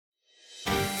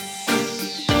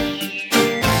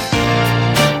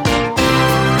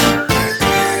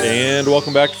And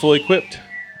welcome back to Fully Equipped.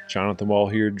 Jonathan Wall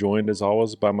here, joined as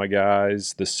always by my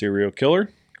guys, the serial killer,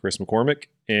 Chris McCormick,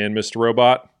 and Mr.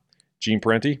 Robot, Gene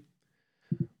Parenti.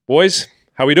 Boys,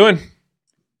 how we doing?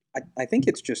 I think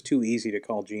it's just too easy to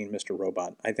call Gene Mr.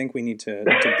 Robot. I think we need to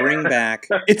bring back.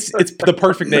 It's the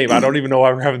perfect name. I don't even know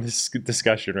why we're having this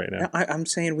discussion right now. I'm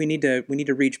saying we need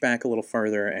to reach back a little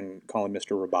further and call him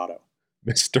Mr. Roboto.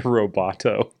 Mr.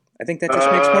 Roboto. I think that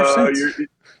just makes more sense.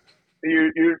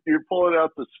 You're pulling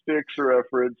out the Styx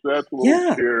reference. That's a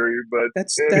little scary, but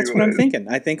that's what I'm thinking.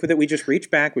 I think that we just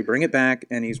reach back, we bring it back,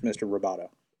 and he's Mr. Roboto.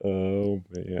 Oh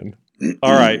man!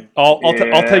 All right, I'll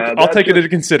take it into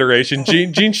consideration.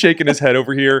 Gene's shaking his head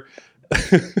over here.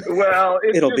 Well,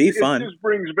 it'll be fun. It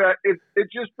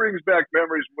just brings back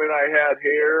memories when I had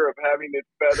hair of having it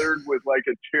feathered with like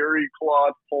a terry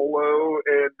cloth polo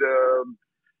and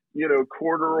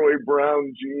corduroy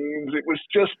brown jeans. It was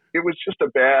just a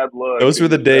bad look. Those were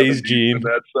the days, Gene.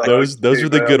 Those were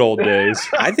the good old days.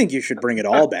 I think you should bring it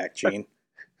all back, Gene.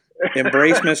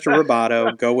 Embrace Mr.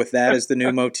 Roboto. Go with that as the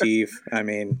new motif. I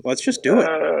mean, let's just do it.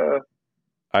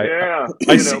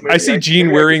 I see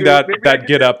Gene wearing that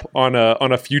get up on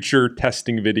a future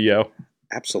testing video.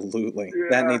 Absolutely,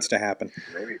 that needs to happen.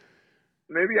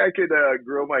 Maybe I could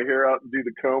grow my hair out and do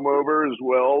the comb over as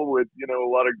well with a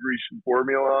lot of grease and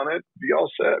formula on it. Be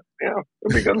all set. Yeah,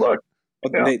 it'll be good luck.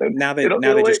 Well, now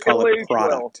they just call it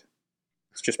product. Well.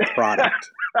 It's just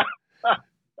product.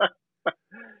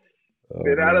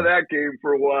 Been out of that game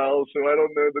for a while, so I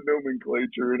don't know the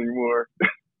nomenclature anymore.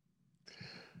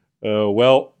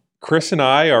 Well, Chris and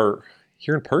I are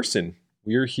here in person.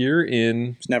 We are here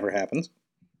in... This never happens.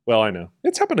 Well, I know.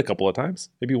 It's happened a couple of times.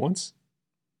 Maybe once.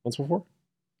 Once before.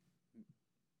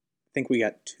 I think we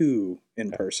got 2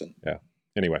 in person. Yeah.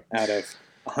 Anyway. Out of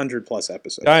 100 plus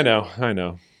episodes. I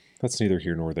know. That's neither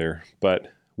here nor there.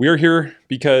 But we are here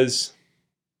because...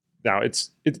 Now, it's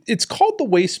called the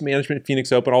Waste Management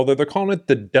Phoenix Open, although they're calling it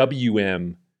the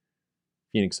WM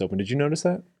Phoenix Open. Did you notice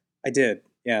that? I did,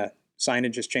 yeah.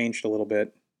 Signage has changed a little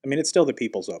bit. I mean, it's still the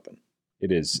People's Open.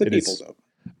 It is. The People's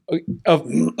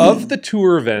Open. Of the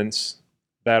tour events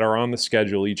that are on the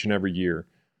schedule each and every year,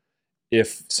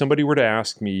 if somebody were to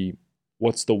ask me,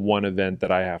 what's the one event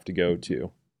that I have to go to?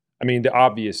 I mean, the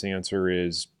obvious answer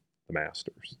is the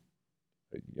Masters.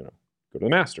 Go to the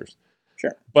Masters.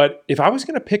 Sure. But if I was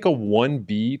going to pick a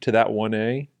 1B to that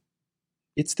 1A,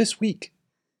 it's this week.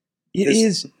 It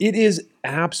is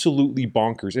absolutely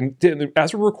bonkers. And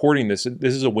as we're recording this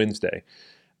is a Wednesday.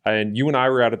 And you and I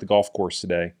were out at the golf course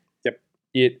today. Yep.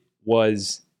 It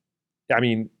was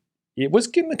getting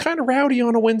kind of rowdy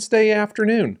on a Wednesday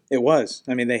afternoon. It was.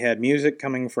 I mean, they had music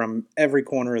coming from every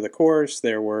corner of the course.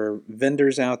 There were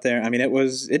vendors out there. I mean,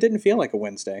 it didn't feel like a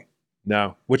Wednesday.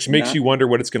 No, which makes you wonder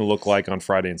what it's going to look like on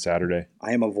Friday and Saturday.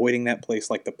 I am avoiding that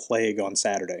place like the plague on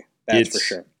Saturday. That's for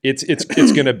sure. It's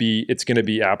going to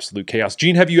be absolute chaos.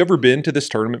 Gene, have you ever been to this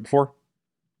tournament before?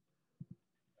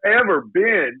 Ever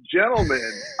been, gentlemen?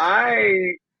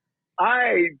 I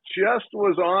just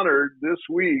was honored this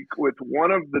week with one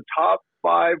of the top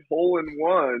 5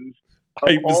 hole-in-ones.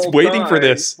 I was waiting for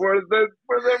this for the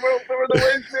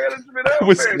Waste Management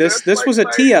Open. This was a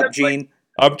tee-up, Gene.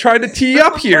 I'm trying to tee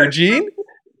up here, Gene.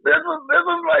 This is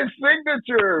my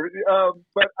signature.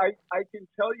 But I can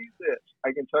tell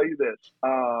you this.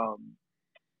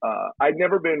 I'd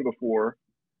never been before.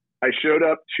 I showed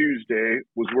up Tuesday,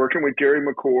 was working with Gary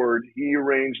McCord. He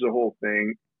arranged the whole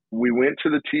thing. We went to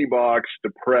the tee box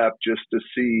to prep just to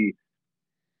see.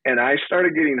 And I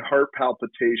started getting heart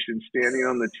palpitations standing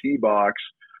on the tee box.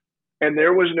 And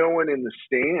there was no one in the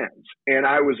stands. And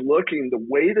I was looking, the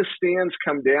way the stands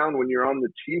come down when you're on the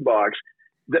tee box,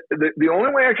 the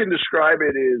only way I can describe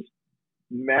it is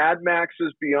Mad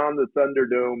Max's Beyond the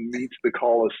Thunderdome meets the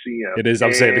Coliseum. It is,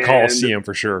 I'm saying the Coliseum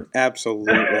for sure.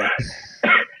 Absolutely.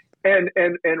 and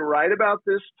right about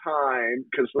this time,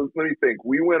 because let me think,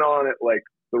 we went on at like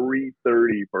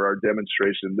 3:30 for our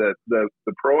demonstration.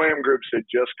 The Pro-Am groups had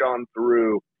just gone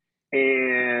through,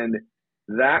 and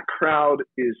that crowd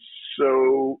is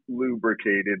so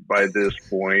lubricated by this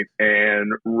point and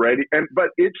ready. But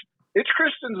it's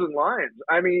Christians and Lions.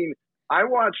 I mean, I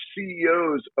watch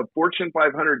CEOs of Fortune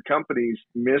 500 companies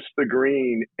miss the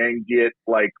green and get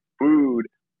like food.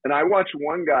 And I watched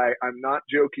one guy, I'm not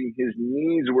joking, his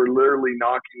knees were literally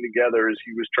knocking together as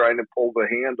he was trying to pull the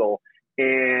handle.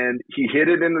 And he hit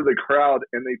it into the crowd,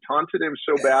 and they taunted him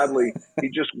so badly, he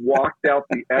just walked out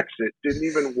the exit, didn't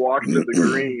even walk to the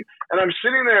green. And I'm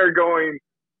sitting there going,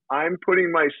 I'm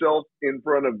putting myself in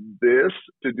front of this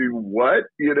to do what,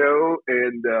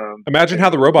 And imagine how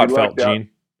the robot felt, Gene.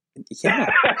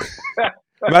 Yeah.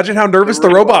 Imagine how nervous the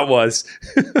robot was.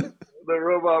 The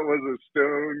robot was a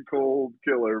stone cold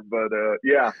killer, but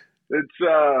yeah, it's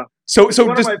So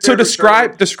one of my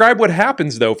favorite describe what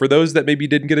happens though for those that maybe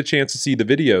didn't get a chance to see the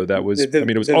video. That was The I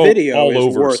mean it was the all, video all is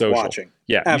over worth social. watching.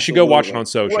 Yeah, you should go watch it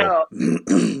Absolutely. on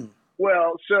social.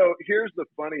 Well, so here's the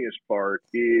funniest part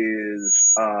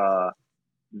is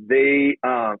they,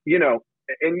 you know,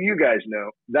 and you guys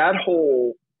know that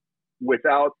hole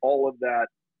without all of that,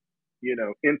 you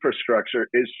know, infrastructure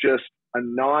is just a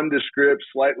nondescript,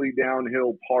 slightly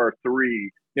downhill par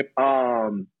 3. Yep.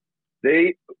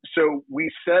 So we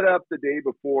set up the day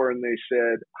before and they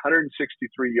said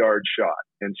 163 yard shot.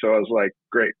 And so I was like,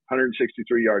 great,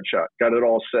 163 yard shot. Got it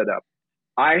all set up.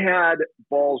 I had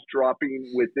balls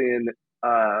dropping within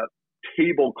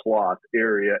tablecloth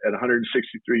area at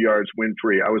 163 yards wind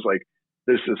free. I was like,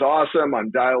 this is awesome. I'm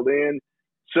dialed in.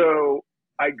 So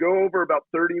I go over about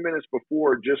 30 minutes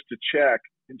before just to check,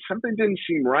 and something didn't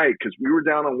seem right because we were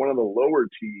down on one of the lower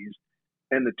tees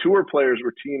and the tour players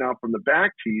were teeing off from the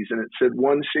back tees and it said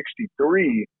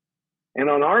 163. And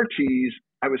on our tees,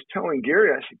 I was telling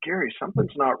Gary, I said, Gary,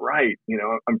 something's not right. You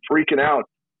know, I'm freaking out.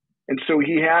 And so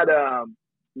he had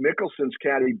Mickelson's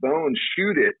caddy Bones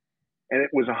shoot it, and it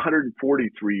was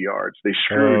 143 yards. They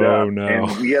screwed up. No.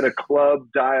 And we had a club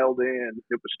dialed in.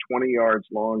 It was 20 yards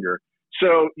longer.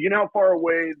 So you know how far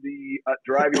away the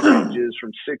driving range is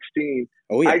from 16?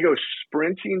 Oh, yeah. I go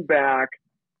sprinting back.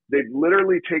 They've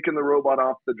literally taken the robot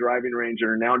off the driving range and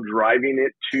are now driving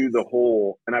it to the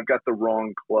hole. And I've got the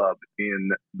wrong club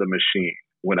in the machine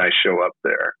when I show up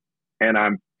there. And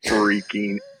I'm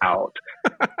freaking out.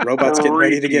 Robot's getting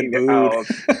ready to get booed.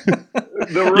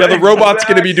 The robot's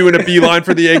going to be doing a beeline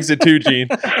for the exit too, Gene.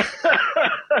 And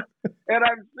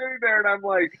I'm sitting there and I'm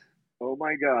like, oh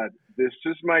my God, this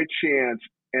is my chance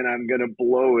and I'm going to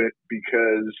blow it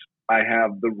because I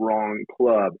have the wrong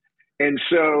club. And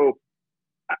so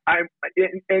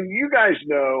and you guys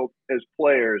know as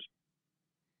players,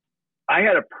 I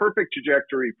had a perfect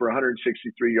trajectory for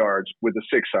 163 yards with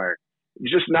a 6-iron.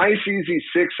 Just nice, easy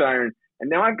 6-iron. And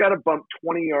now I've got to bump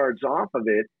 20 yards off of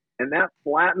it. And that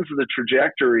flattens the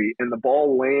trajectory and the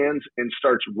ball lands and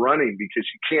starts running because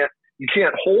you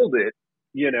can't hold it,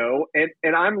 you know,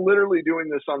 and I'm literally doing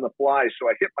this on the fly. So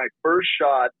I hit my first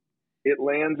shot. It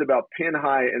lands about pin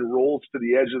high and rolls to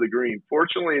the edge of the green.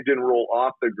 Fortunately, it didn't roll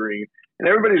off the green. And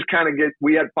everybody's kind of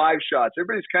we had 5 shots.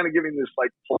 Everybody's kind of giving this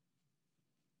like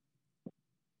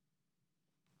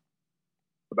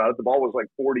about it. The ball was like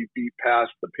 40 feet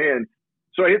past the pin.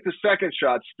 So I hit the second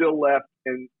shot, still left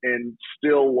and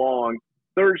still long.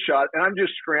 Third shot, and I'm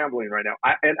just scrambling right now.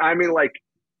 I mean, like,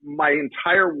 my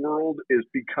entire world is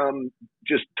become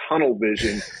just tunnel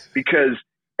vision because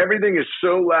everything is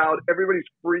so loud. Everybody's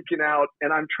freaking out,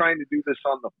 and I'm trying to do this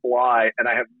on the fly, and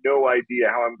I have no idea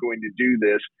how I'm going to do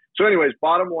this. So anyways,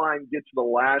 bottom line, get to the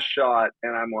last shot,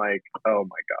 and I'm like, oh,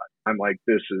 my God. I'm like,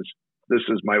 this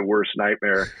is my worst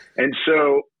nightmare. And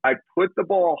so I put the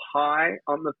ball high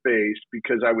on the face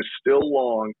because I was still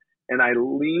long, and I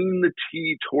leaned the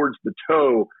tee towards the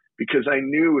toe because I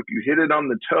knew if you hit it on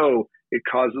the toe, it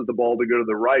causes the ball to go to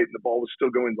the right, and the ball was still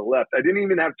going to the left. I didn't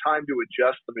even have time to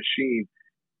adjust the machine.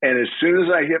 And as soon as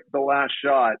I hit the last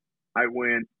shot, I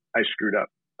screwed up.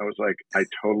 I was like, I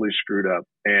totally screwed up.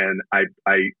 And I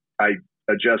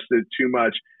adjusted too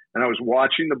much. And I was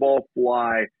watching the ball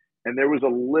fly, and there was a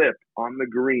lip on the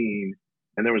green,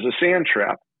 and there was a sand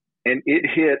trap. And it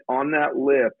hit on that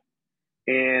lip.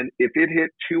 And if it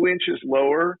hit 2 inches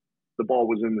lower, the ball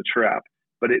was in the trap.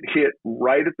 But it hit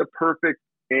right at the perfect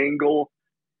angle,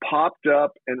 popped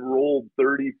up and rolled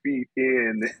 30 feet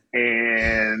in.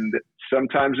 And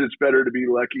sometimes it's better to be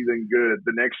lucky than good.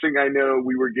 The next thing I know,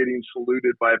 we were getting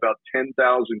saluted by about 10,000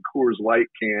 Coors Light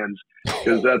cans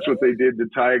because that's what they did to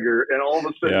Tiger. And all of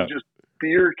a sudden, just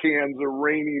beer cans are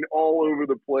raining all over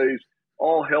the place.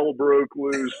 All hell broke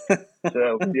loose.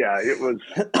 So yeah,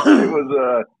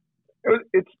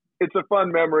 it's a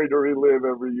fun memory to relive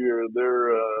every year.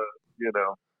 They're you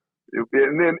know,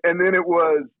 and then it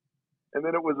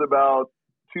was about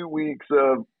 2 weeks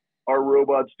of our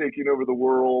robots taking over the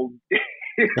world.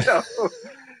 You know,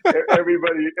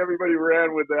 everybody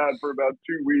ran with that for about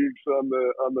 2 weeks on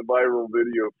the viral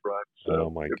video front. So oh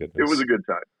my goodness, it was a good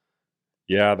time.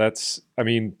 Yeah, I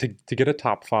mean, to get a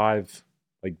top 5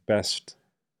 like best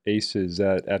aces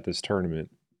at this tournament.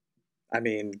 I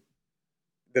mean,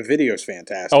 the video's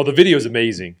fantastic. Oh, the video's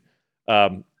amazing.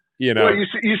 You know, well,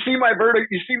 you see my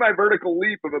vertical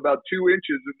leap of about 2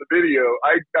 inches in the video.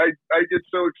 I get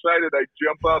so excited I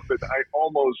jump up and I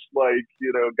almost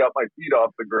got my feet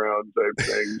off the ground type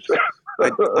thing. So.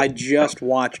 I just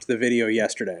watched the video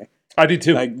yesterday. I did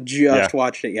too. I just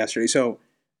watched it yesterday. So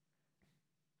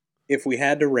if we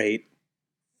had to rate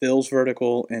Phil's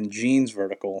vertical and Gene's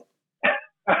vertical,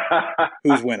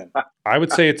 who's winning? I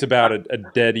would say it's about a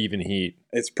dead even heat.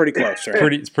 It's pretty close,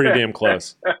 right? It's pretty damn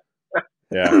close.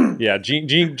 Yeah.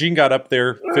 Gene got up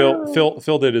there.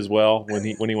 Phil did as well when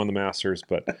he won the Masters.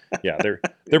 But yeah, they're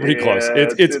pretty close.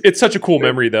 It's such a cool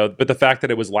memory though. But the fact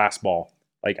that it was last ball,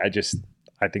 like I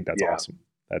think that's awesome.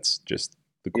 That's just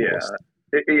the coolest.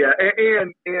 Yeah,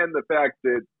 and the fact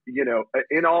that,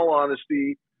 in all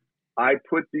honesty, I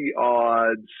put the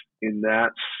odds in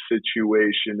that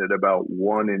situation at about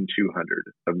 1 in 200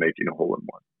 of making a hole in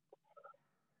one,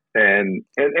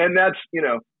 and that's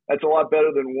that's a lot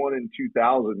better than 1 in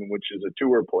 2,000, which is a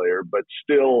tour player. But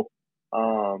still,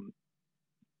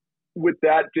 with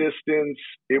that distance,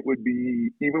 it would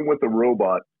be, even with the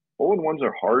robot, hole in ones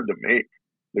are hard to make.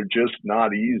 They're just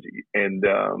not easy, and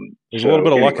there's a little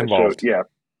bit of luck involved. So, yeah,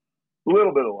 a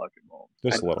little bit of luck involved.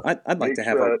 Just a little. I'd like to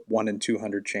have a 1 in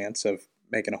 200 chance of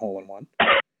making a hole in one.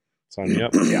 Sign me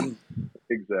up. Yeah,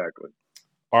 exactly.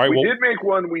 All right. We did make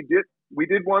one. We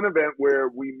did one event where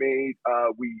we made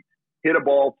we hit a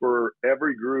ball for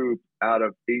every group out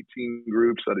of 18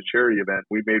 groups at a charity event.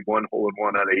 We made one hole in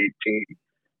one out of 18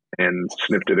 and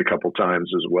sniffed it a couple times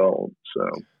as well. So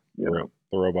the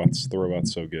robot's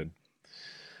so good.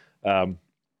 One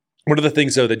of the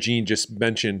things though that Gene just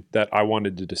mentioned that I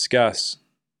wanted to discuss.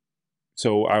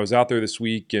 So I was out there this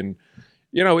week, and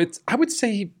I would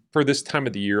say for this time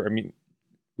of the year, I mean,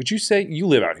 would you say, you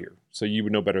live out here, so you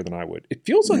would know better than I would, it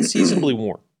feels unseasonably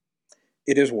warm.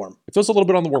 It is warm. It feels a little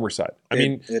bit on the warmer side.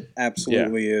 It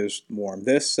absolutely is warm.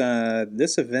 This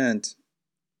event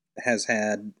has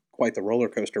had quite the roller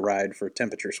coaster ride for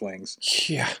temperature swings.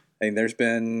 Yeah. I mean, there's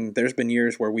been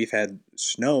years where we've had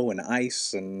snow and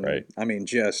ice and right. I mean,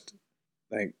 just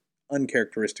like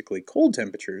uncharacteristically cold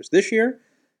temperatures. This year,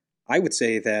 I would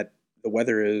say that the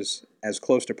weather is as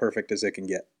close to perfect as it can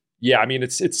get. Yeah, I mean,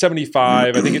 it's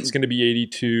 75. I think it's going to be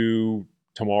 82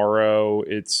 tomorrow.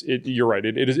 You're right.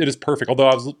 It is perfect. Although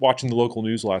I was watching the local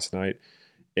news last night,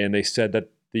 and they said that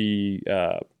the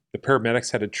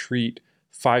paramedics had to treat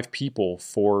 5 people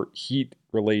for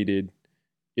heat-related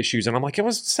issues, and I'm like, it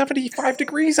was 75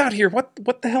 degrees out here.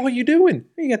 What the hell are you doing?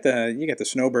 You get the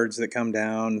snowbirds that come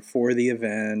down for the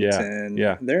event, and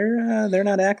they're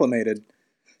not acclimated.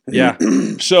 Yeah.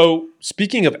 So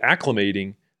speaking of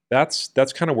acclimating, that's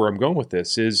kind of where I'm going with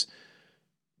this. Is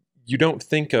you don't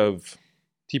think of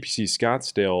TPC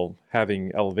Scottsdale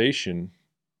having elevation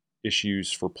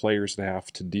issues for players to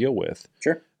have to deal with.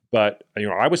 Sure. But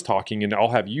I was talking, and I'll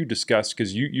have you discuss,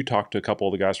 because you talked to a couple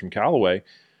of the guys from Callaway,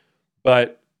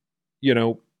 but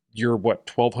you're what,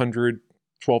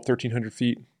 1,300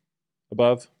 feet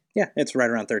above? Yeah, it's right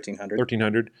around 1,300.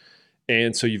 1,300.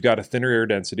 And so you've got a thinner air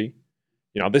density.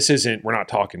 We're not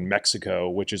talking Mexico,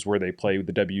 which is where they play with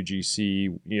the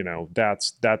WGC.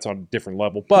 That's on a different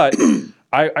level. But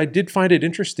I did find it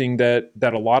interesting that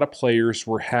a lot of players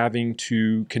were having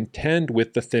to contend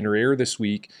with the thinner air this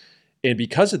week. And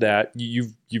because of that,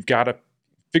 you've got to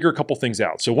figure a couple things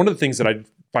out. So one of the things that I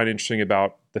find interesting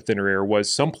about the thinner air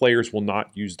was some players will not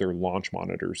use their launch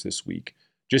monitors this week,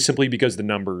 just simply because the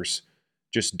numbers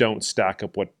just don't stack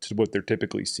up what they're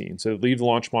typically seeing. So they leave the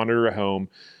launch monitor at home,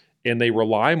 and they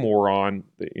rely more on,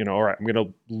 all right, I'm going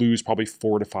to lose probably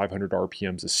 400 to 500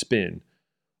 RPMs of spin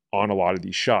on a lot of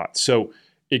these shots. So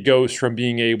it goes from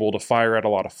being able to fire at a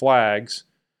lot of flags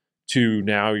to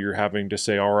now you're having to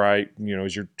say, all right,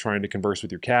 as you're trying to converse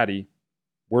with your caddy,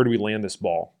 where do we land this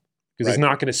ball? Because it's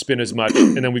not going to spin as much,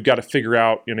 and then we've got to figure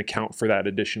out and account for that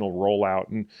additional rollout.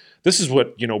 And this is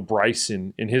what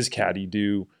Bryson and his caddy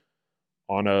do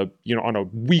on a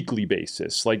weekly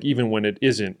basis, like even when it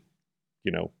isn't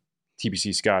TPC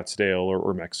Scottsdale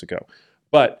or Mexico.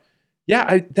 But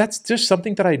yeah, that's just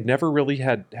something that I never really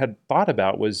had thought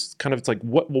about, was kind of, it's like,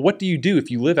 what do you do if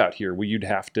you live out here? Well, you'd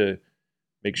have to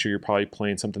make sure you're probably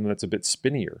playing something that's a bit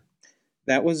spinnier.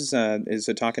 That was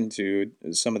talking to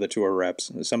some of the tour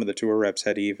reps. Some of the tour reps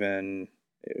had even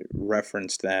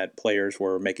referenced that players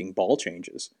were making ball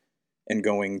changes and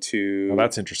going to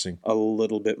that's interesting, a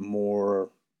little bit more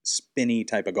spinny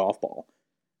type of golf ball.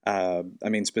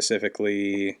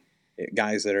 Specifically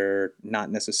guys that are not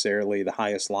necessarily the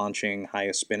highest launching,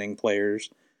 highest spinning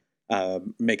players,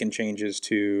 making changes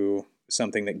to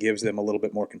something that gives them a little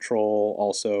bit more control,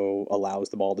 also allows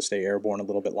the ball to stay airborne a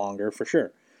little bit longer, for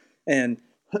sure. And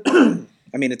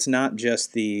it's not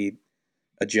just the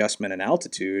adjustment in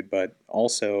altitude, but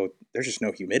also there's just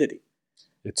no humidity.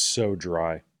 It's so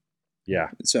dry. Yeah.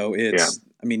 So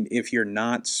if you're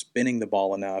not spinning the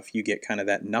ball enough, you get kind of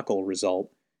that knuckle result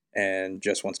and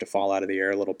just wants to fall out of the air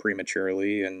a little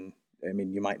prematurely. And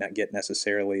you might not get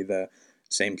necessarily the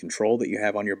same control that you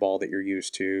have on your ball that you're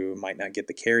used to, might not get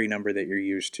the carry number that you're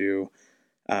used to.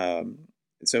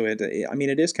 So I mean,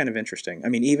 it is kind of interesting. I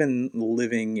mean, even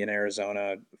living in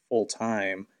Arizona full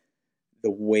time,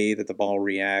 the way that the ball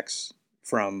reacts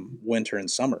from winter and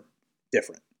summer,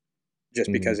 different.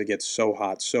 Just because it gets so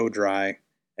hot, so dry,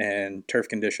 and turf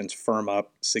conditions firm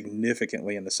up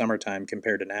significantly in the summertime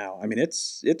compared to now. I mean,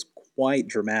 it's quite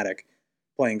dramatic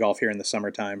playing golf here in the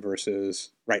summertime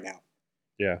versus right now.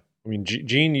 Yeah. I mean,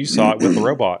 Gene, you saw it with the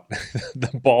robot, the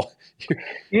ball.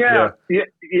 Yeah,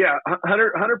 100%.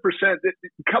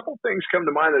 A couple things come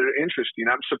to mind that are interesting.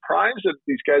 I'm surprised that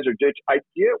these guys are ditching. I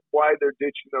get why they're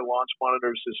ditching their launch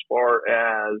monitors as far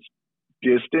as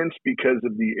distance because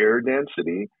of the air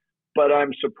density. But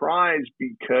I'm surprised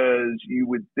because you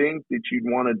would think that you'd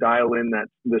want to dial in that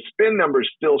the spin numbers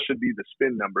still should be the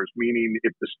spin numbers, meaning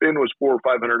if the spin was 400 or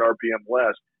 500 RPM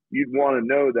less, you'd want to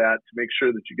know that to make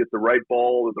sure that you get the right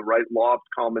ball or the right loft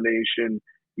combination,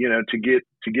 you know, to get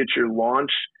your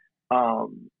launch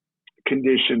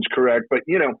conditions correct. But,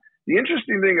 you know, the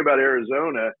interesting thing about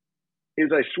Arizona is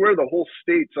I swear the whole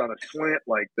state's on a slant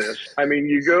like this. I mean,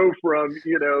 you go from,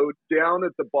 you know, down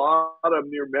at the bottom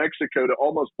near Mexico to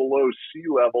almost below sea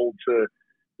level to,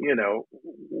 you know,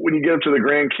 when you get up to the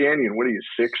Grand Canyon, what are you,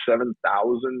 6,000,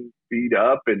 7,000 feet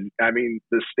up? And I mean,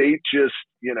 the state just,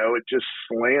 you know, it just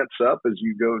slants up as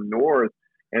you go north.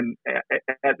 And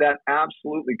that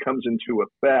absolutely comes into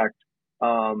effect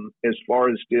as far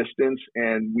as distance.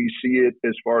 And we see it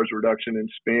as far as reduction in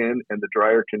spin and the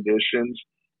drier conditions.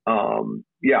 100%.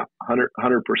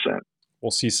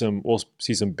 We'll see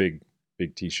some big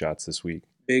tee shots this week.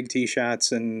 Big tee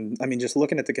shots, and I mean, just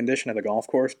looking at the condition of the golf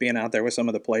course, being out there with some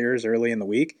of the players early in the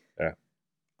week,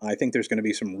 I think there's going to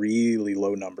be some really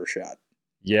low number shot.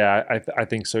 Yeah, I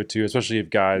think so too, especially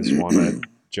if guys want to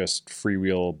just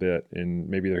freewheel a bit and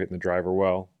maybe they're hitting the driver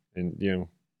well, and you know.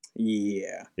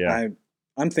 Yeah.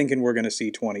 I'm thinking we're going to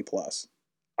see 20 plus.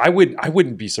 I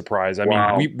wouldn't be surprised. I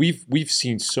mean, we've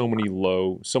seen so many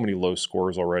low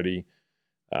scores already.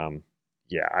 I'm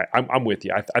with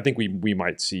you. I think we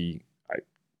might see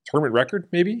tournament record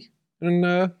maybe. And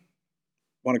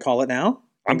want to call it now?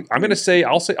 I'm going to say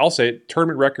I'll say it.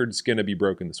 Tournament record's going to be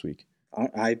broken this week.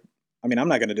 I mean, I'm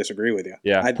not going to disagree with you.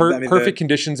 Yeah, perfect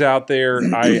conditions out there.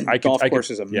 Golf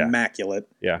course is immaculate.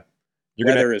 Yeah,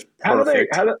 weather is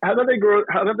perfect. How do they grow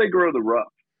the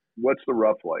rough? What's the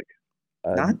rough like?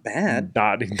 Not bad.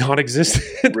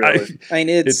 Non-existent. Really? I mean,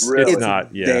 it's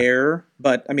not there,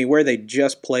 but I mean, where they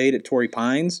just played at Torrey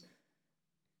Pines,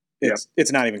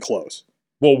 it's not even close.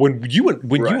 Well, when you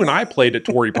and I played at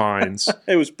Torrey Pines,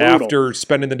 it was brutal. After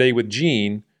spending the day with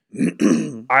Gene,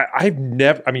 I've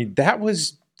never. I mean, that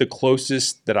was the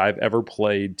closest that I've ever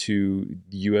played to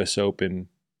the U.S. Open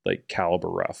like caliber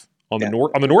rough on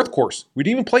the north course. We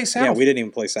didn't even play south. Yeah, we didn't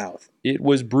even play south. It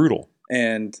was brutal.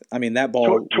 And I mean that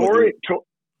ball. Torrey, it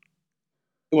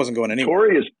wasn't going anywhere.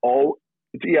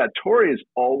 Torrey is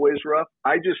always rough.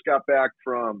 I just got back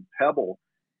from Pebble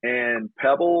and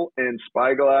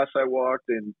Spyglass. I walked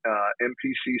in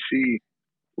MPCC.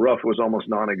 Rough was almost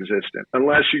non-existent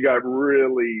unless you got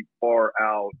really far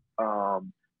out.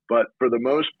 But for the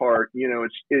most part, you know,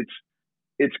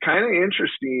 it's kind of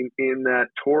interesting in that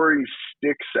Torrey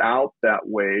sticks out that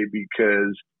way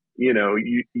because. You know,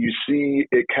 you see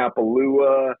at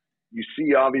Kapalua, you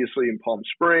see obviously in Palm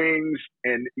Springs,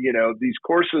 and, you know, these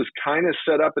courses kind of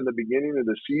set up in the beginning of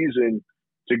the season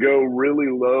to go really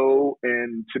low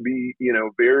and to be, you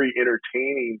know, very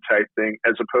entertaining type thing,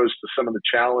 as opposed to some of the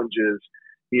challenges,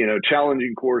 you know,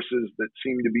 challenging courses that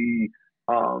seem to be,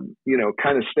 you know,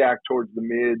 kind of stacked towards the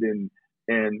mid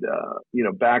and you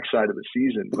know, backside of the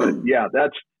season. But yeah,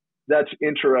 that's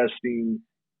interesting,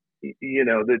 you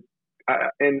know, that.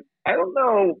 And I don't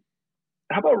know.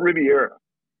 How about Riviera?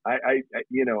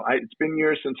 It's been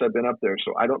years since I've been up there,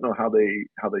 so I don't know how they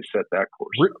set that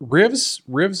course.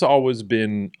 Riv's always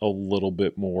been a little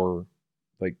bit more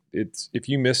like it's if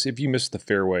you miss the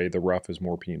fairway, the rough is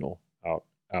more penal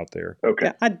out there.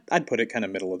 Okay, yeah, I'd put it kind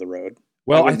of middle of the road.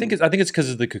 Well, I think it's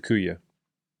because of the Kikuyu.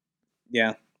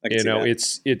 Yeah, you know,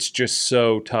 it's just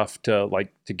so tough to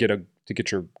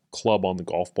get your club on the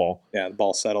golf ball. Yeah, the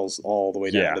ball settles all the way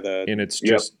down to the, and it's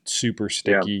just super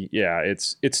sticky. Yeah,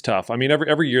 it's tough. I mean,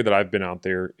 every year that I've been out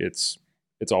there, it's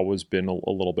always been a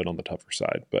little bit on the tougher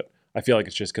side. But I feel like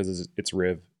it's just because it's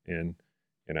Riv, and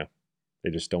you know, they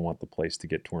just don't want the place to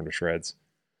get torn to shreds.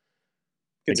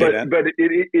 But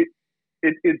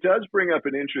it does bring up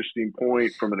an interesting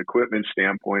point from an equipment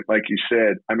standpoint. Like you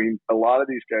said, I mean, a lot of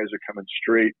these guys are coming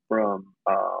straight from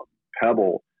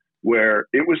Pebble, where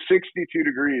it was 62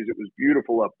 degrees. It was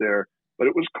beautiful up there. but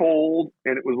it was cold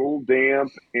and it was a little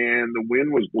damp and the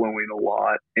wind was blowing a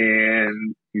lot.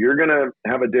 And you're going to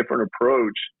have a different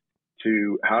approach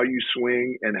to how you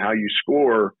swing and how you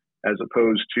score as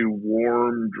opposed to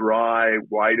warm, dry,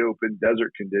 wide open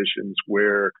desert conditions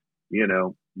where,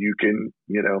 you can,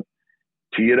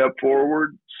 tee it up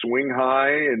forward, swing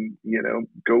high, and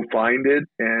go find it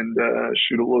and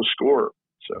shoot a low score.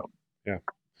 So yeah,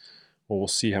 well, we'll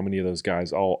see how many of those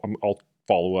guys. I'll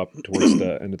follow up towards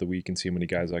the end of the week and see how many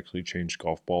guys actually changed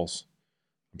golf balls.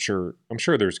 I'm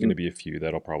sure there's going to be a few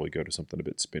that'll probably go to something a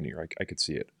bit spinnier. I could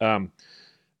see it.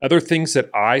 Other things that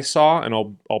I saw, and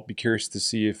I'll be curious to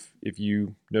see if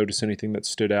you notice anything that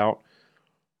stood out.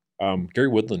 Gary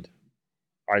Woodland.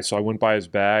 I went by his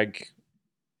bag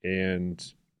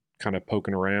and kind of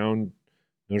poking around,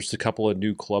 noticed a couple of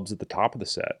new clubs at the top of the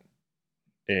set.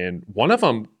 And one of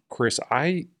them, Chris,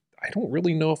 I don't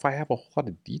really know if I have a whole lot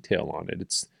of detail on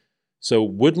it. So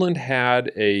Woodland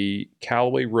had a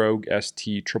Callaway Rogue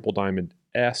ST Triple Diamond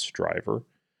S driver.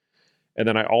 And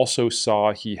then I also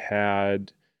saw he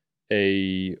had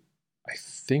I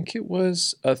think it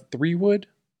was a 3-wood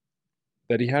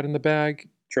that he had in the bag.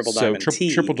 Triple Diamond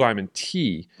T. Triple Diamond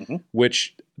T,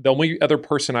 which the only other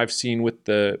person I've seen with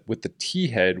the T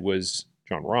head was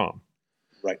Jon Rahm.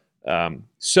 Right.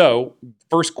 So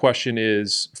first question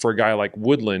is, for a guy like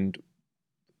Woodland,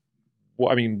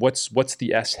 what's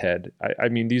the S head? I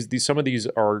mean, these some of these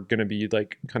are going to be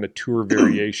like kind of tour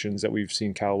variations that we've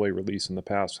seen Callaway release in the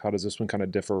past. How does this one kind of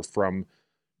differ from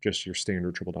just your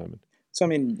standard Triple Diamond? So, I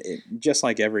mean, just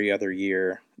like every other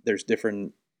year, there's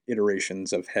different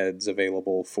iterations of heads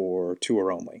available for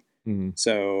tour only. Mm-hmm.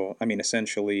 So, I mean,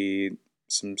 essentially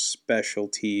some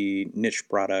specialty niche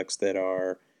products that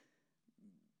are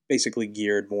basically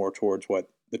geared more towards what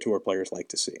the tour players like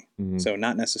to see. Mm-hmm. So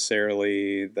not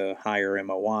necessarily the higher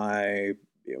MOI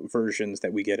versions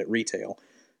that we get at retail.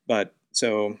 But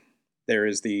so there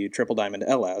is the Triple Diamond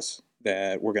LS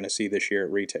that we're going to see this year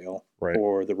at retail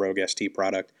for the Rogue ST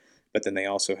product. But then they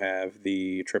also have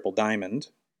the Triple Diamond,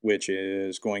 which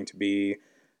is going to be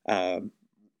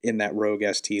in that Rogue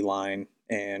ST line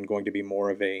and going to be more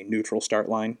of a neutral start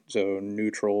line. So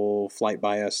neutral flight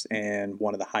bias and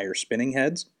one of the higher spinning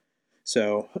heads.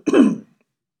 So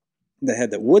the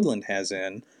head that Woodland has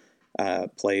in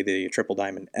play the Triple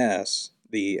Diamond S.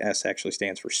 The S actually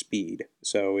stands for speed.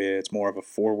 So it's more of a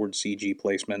forward CG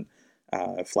placement.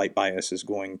 Flight bias is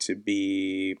going to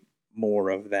be more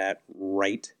of that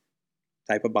right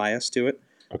type of bias to it.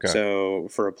 Okay. So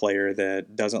for a player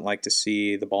that doesn't like to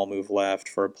see the ball move left,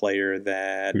 for a player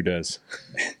that... Who does?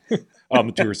 On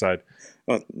the tour side.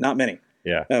 Well, not many.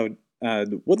 Yeah.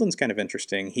 Woodland's kind of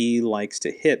interesting. He likes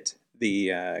to hit the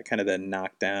kind of the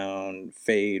knockdown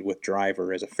fade with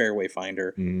driver as a fairway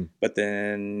finder. Mm-hmm. But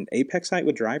then apex height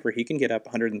with driver, he can get up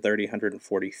 130,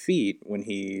 140 feet when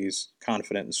he's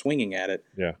confident in swinging at it.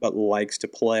 Yeah. But likes to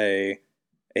play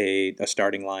a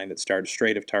starting line that starts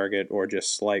straight of target or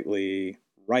just slightly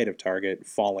right of target,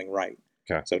 falling right.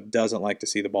 Okay. So doesn't like to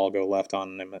see the ball go left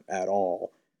on him at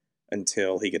all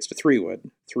until he gets to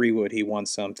 3-wood. 3-wood, he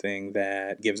wants something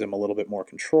that gives him a little bit more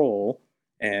control.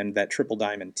 And that Triple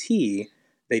Diamond T,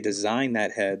 they designed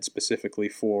that head specifically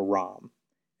for Rahm.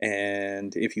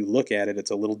 And if you look at it,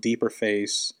 it's a little deeper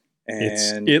face.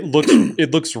 And it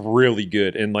looks really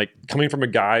good. And like coming from a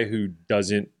guy who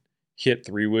doesn't hit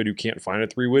 3-wood, who can't find a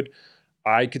 3-wood,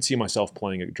 I could see myself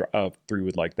playing a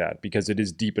 3-wood like that because it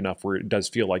is deep enough where it does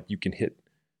feel like you can hit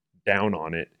down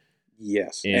on it.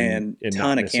 Yes, and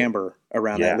ton of camber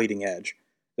around that leading edge.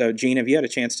 So, Gene, have you had a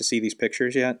chance to see these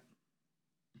pictures yet?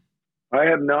 I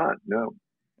have not, no.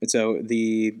 And so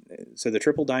the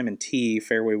Triple Diamond T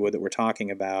fairway wood that we're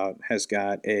talking about has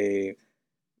got a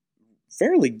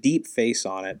fairly deep face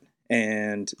on it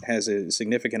and has a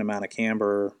significant amount of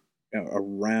camber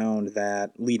around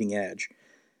that leading edge.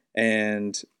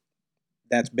 And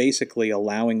that's basically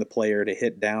allowing the player to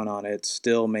hit down on it,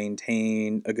 still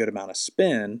maintain a good amount of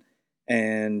spin,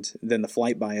 and then the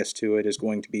flight bias to it is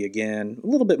going to be, again, a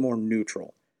little bit more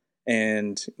neutral.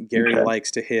 And Gary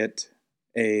likes to hit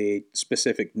a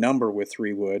specific number with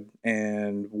 3-wood,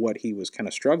 and what he was kind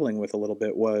of struggling with a little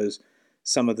bit was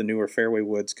some of the newer fairway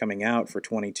woods coming out for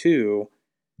 22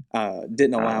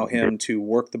 didn't allow him to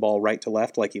work the ball right to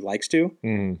left like he likes to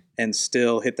and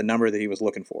still hit the number that he was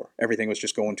looking for. Everything was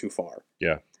just going too far.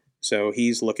 Yeah. So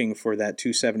he's looking for that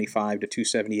 275 to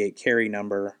 278 carry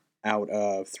number out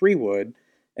of 3-wood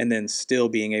and then still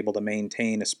being able to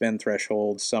maintain a spin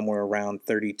threshold somewhere around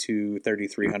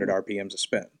 3,300 RPMs a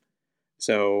spin.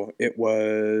 So it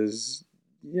was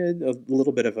a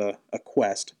little bit of a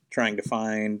quest trying to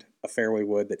find a fairway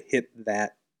wood that hit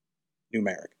that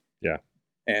numeric. Yeah.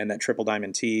 and that Triple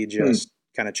Diamond T just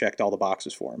kind of checked all the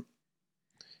boxes for him.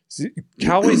 See,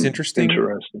 Callaway's interesting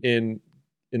Interesting.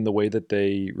 in the way that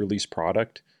they release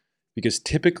product, because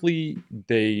typically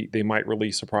they might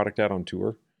release a product out on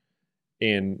tour,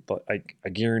 and I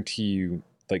guarantee you,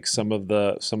 like some of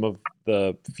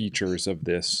the features of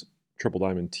this Triple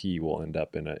Diamond T will end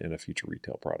up in a future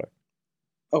retail product.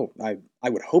 Oh, I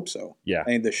would hope so. Yeah.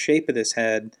 I mean, the shape of this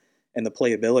head and the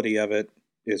playability of it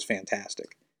is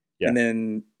fantastic. Yeah. And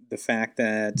then the fact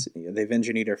that they've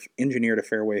engineered a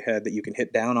fairway head that you can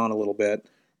hit down on a little bit,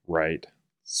 Right.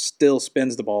 still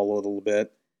spins the ball a little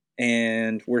bit.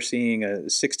 And we're seeing a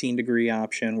 16-degree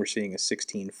option. We're seeing a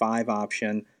 16.5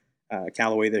 option.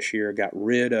 Callaway this year got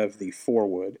rid of the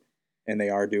 4-wood, and they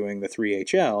are doing the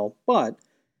 3HL. But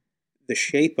the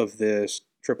shape of this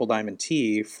Triple Diamond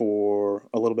T for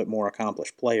a little bit more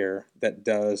accomplished player that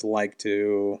does like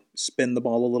to spin the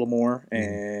ball a little more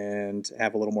and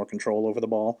have a little more control over the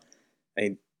ball, I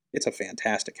mean, it's a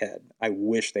fantastic head. I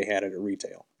wish they had it at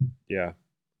retail. Yeah.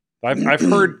 I've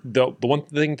heard the one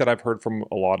thing that I've heard from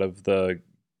a lot of the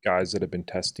guys that have been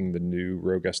testing the new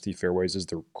Rogue ST fairways is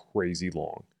they're crazy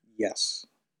long. Yes.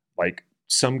 Like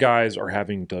some guys are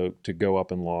having to go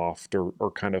up in loft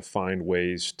or kind of find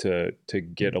ways to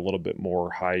get a little bit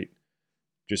more height,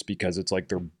 just because it's like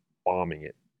they're bombing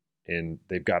it and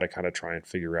they've got to kind of try and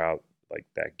figure out like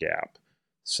that gap.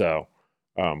 So,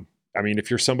 I mean, if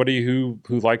you're somebody who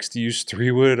likes to use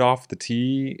 3-wood off the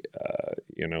tee,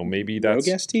 maybe that's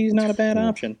Rogue ST is not a bad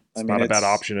option. It's not a bad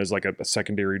option as like a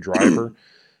secondary driver.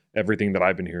 Everything that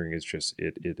I've been hearing is just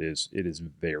it is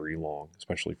very long,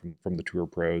 especially from the tour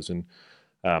pros. And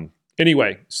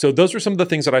anyway, so those are some of the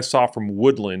things that I saw from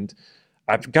Woodland.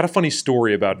 I've got a funny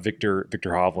story about Victor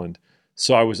Hovland.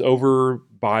 So I was over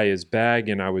by his bag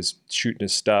and I was shooting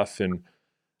his stuff, and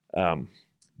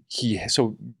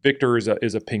Victor is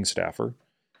a ping staffer,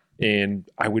 and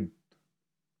I would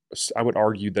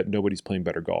argue that nobody's playing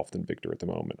better golf than Victor at the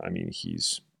moment. I mean,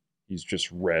 he's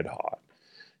just red hot.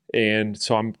 And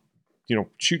so I'm,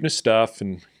 shooting his stuff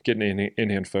and getting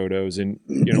in-hand photos. And,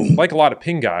 like a lot of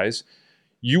ping guys,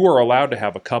 you are allowed to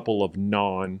have a couple of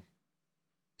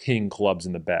non-ping clubs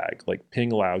in the bag. Like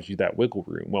ping allows you that wiggle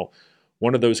room. Well,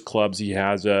 one of those clubs, he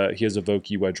has a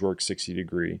Vokey Wedgeworks 60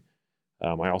 degree.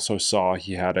 I also saw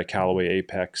he had a Callaway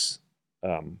Apex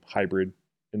hybrid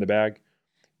in the bag.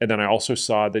 And then I also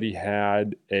saw that he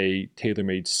had a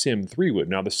TaylorMade Sim 3-wood.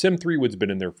 Now, the Sim 3-wood's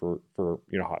been in there for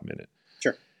a hot minute.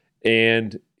 Sure.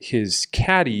 And his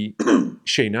caddy,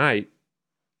 Shay Knight,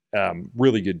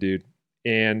 really good dude.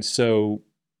 And so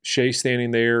Shay's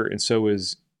standing there, and so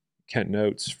is Kent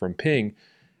Notes from Ping.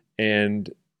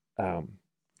 And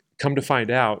come to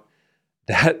find out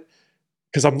that,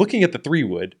 because I'm looking at the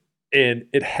 3-wood, and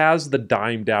it has the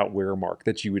dimed out wear mark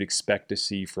that you would expect to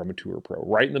see from a Tour Pro.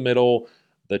 Right in the middle,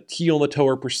 the teal and the toe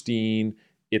are pristine.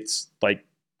 It's like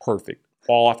perfect.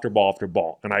 Ball after ball after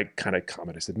ball. And I kind of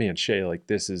commented, I said, man, Shay, like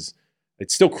it's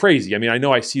still crazy. I mean, I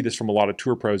know I see this from a lot of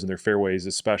Tour Pros in their fairways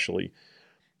especially.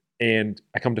 And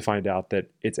I come to find out that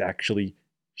it's actually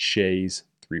Shay's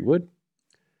 3-wood.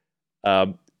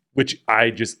 Which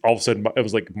I just, all of a sudden, it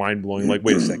was like mind blowing. Like,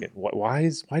 wait a second, why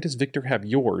does Victor have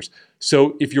yours?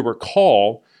 So if you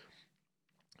recall,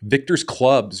 Victor's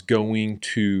clubs going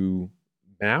to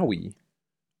Maui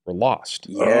were lost.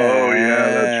 Yeah. Oh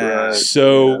yeah, that's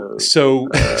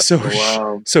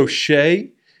right. So Shay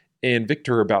and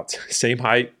Victor are about same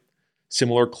height,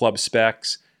 similar club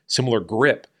specs, similar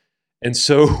grip. And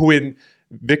so when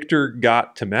Victor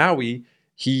got to Maui,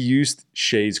 he used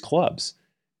Shay's clubs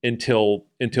until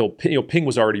Ping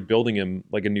was already building him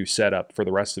like a new setup for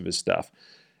the rest of his stuff.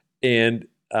 And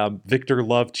Victor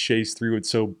loved Shay's 3-wood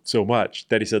so much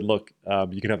that he said, look,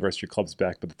 you can have the rest of your clubs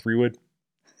back, but the 3-wood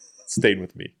stayed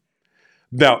with me.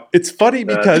 Now, it's funny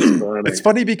because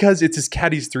it's his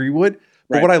caddy's 3-wood,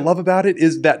 but Right. what I love about it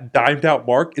is that dimed out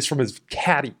mark is from his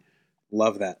caddy.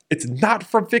 Love that. It's not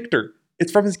from Victor.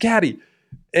 It's from his caddy.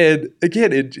 And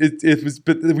again, it was,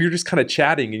 but we were just kind of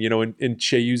chatting, and and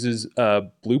Shay uses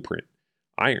Blueprint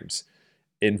irons,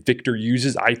 and Victor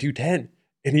uses I-210,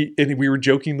 and we were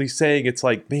jokingly saying, it's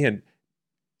like, man.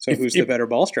 So who's the better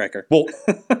ball striker? Well,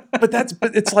 but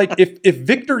it's like if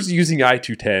Victor's using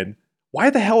I-210, why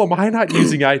the hell am I not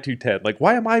using I-210? Like,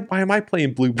 why am I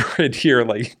playing Blueprint here?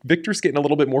 Like, Victor's getting a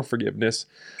little bit more forgiveness.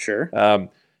 Sure. A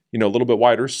little bit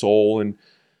wider sole. And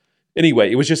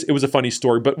anyway, it was a funny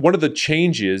story. But one of the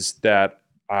changes that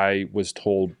I was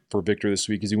told for Victor this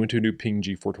week is he went to a new Ping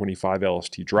G425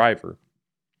 LST driver.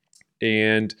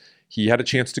 And he had a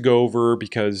chance to go over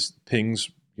because Ping's,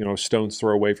 stone's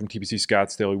throw away from TPC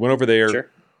Scottsdale. He went over there. Sure.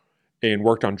 and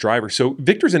worked on driver. So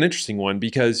Victor's an interesting one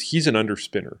because he's an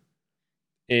underspinner.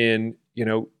 And,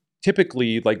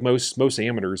 typically, like most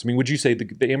amateurs, I mean, would you say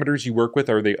the amateurs you work with,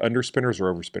 are they underspinners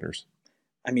or overspinners?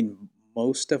 I mean,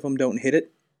 most of them don't hit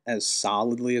it as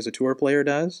solidly as a tour player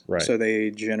does. Right. So they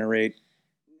generate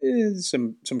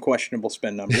some questionable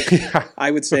spin numbers.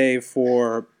 I would say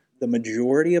for the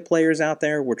majority of players out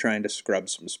there, we're trying to scrub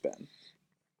some spin.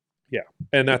 Yeah,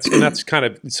 and that's kind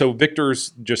of, so Victor's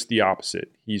just the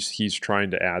opposite. He's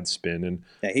trying to add spin, and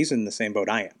yeah, he's in the same boat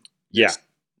I am. Yeah, just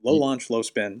low launch, low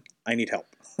spin. I need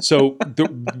help. So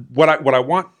what I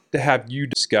want to have you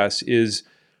discuss is,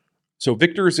 so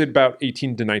Victor's at about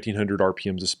 18 to 1900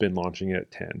 RPMs of spin launching at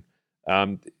 10.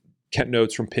 Kent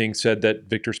Notes from Ping said that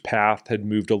Victor's path had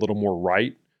moved a little more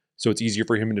right, so it's easier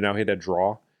for him to now hit that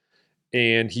draw.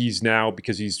 And he's now,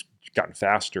 because he's gotten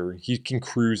faster, he can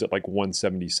cruise at like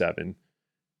 177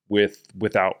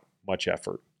 without much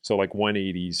effort. So like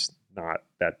 180's not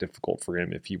that difficult for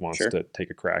him if he wants to take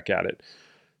a crack at it.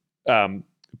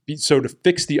 So to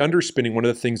fix the underspinning, one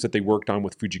of the things that they worked on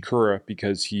with Fujikura,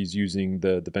 because he's using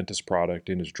the Ventus product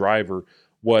in his driver,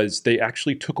 was they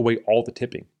actually took away all the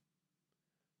tipping.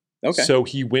 Okay. So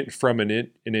he went from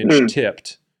an inch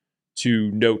tipped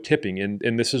to no tipping.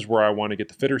 And this is where I want to get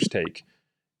the fitter's take,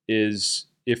 is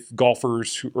if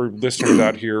golfers or listeners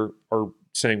out here are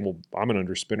saying, well, I'm an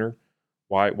underspinner,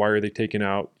 why are they taking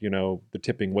out, the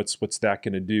tipping? What's that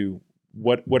going to do?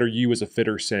 What are you as a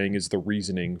fitter saying is the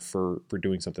reasoning for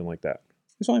doing something like that?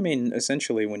 So, I mean,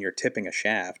 essentially when you're tipping a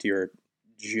shaft, you're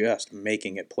just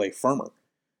making it play firmer.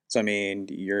 So, I mean,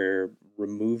 you're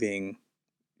removing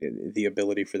the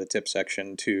ability for the tip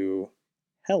section to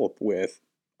help with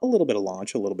a little bit of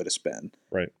launch, a little bit of spin.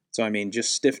 Right. So, I mean,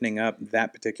 just stiffening up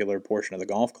that particular portion of the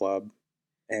golf club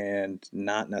and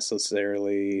not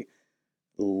necessarily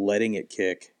letting it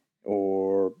kick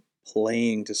or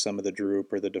playing to some of the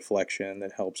droop or the deflection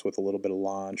that helps with a little bit of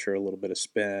launch or a little bit of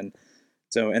spin.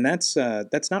 So, and that's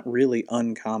not really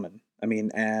uncommon. I mean,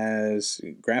 as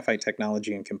graphite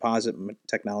technology and composite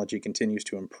technology continues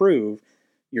to improve,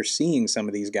 you're seeing some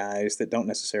of these guys that don't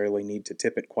necessarily need to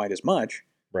tip it quite as much,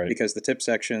 right? Because the tip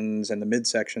sections and the mid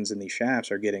sections in these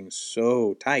shafts are getting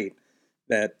so tight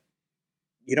that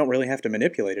you don't really have to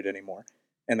manipulate it anymore.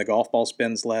 And the golf ball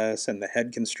spins less, and the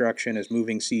head construction is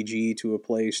moving CG to a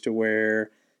place to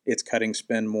where it's cutting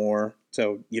spin more.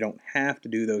 So you don't have to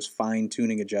do those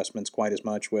fine-tuning adjustments quite as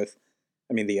much with,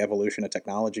 the evolution of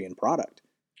technology and product.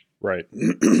 Right.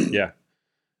 Yeah.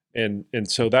 And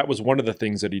so that was one of the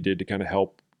things that he did to kind of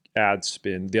help add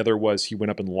spin. The other was he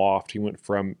went up in loft. He went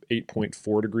from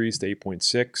 8.4 degrees to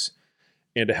 8.6.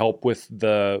 And to help with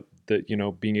the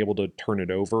being able to turn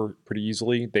it over pretty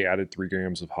easily, they added 3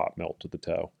 grams of hot melt to the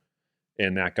toe.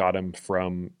 And that got him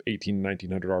from 18 to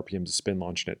 1900 RPMs of spin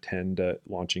launching at 10 to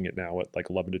launching it now at like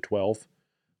 11 to 12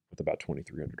 with about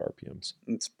 2300 RPMs.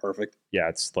 It's perfect. Yeah,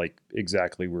 it's like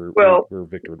exactly where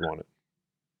Victor would want it.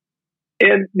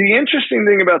 And the interesting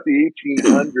thing about the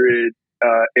 1800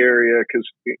 area, because,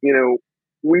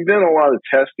 we've done a lot of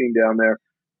testing down there.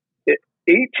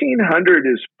 1800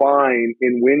 is fine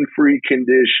in wind-free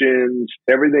conditions.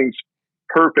 Everything's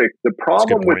perfect. The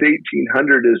problem with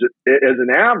 1800 is, as an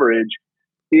average,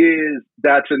 is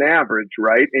that's an average,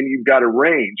 right? And you've got a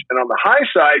range. And on the high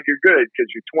side, you're good because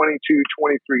you're 22,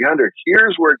 2300.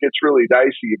 Here's where it gets really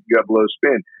dicey if you have low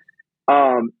spin.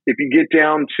 If you get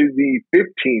down to the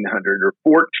 1500 or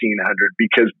 1400,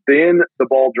 because then the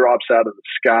ball drops out of the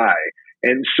sky.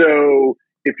 And so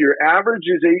if your average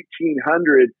is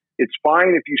 1800, it's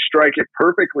fine if you strike it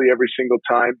perfectly every single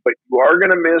time, but you are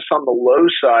going to miss on the low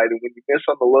side. And when you miss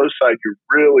on the low side, you're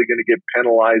really going to get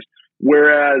penalized.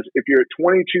 Whereas if you're at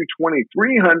 22,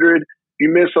 2300,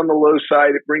 you miss on the low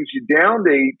side, it brings you down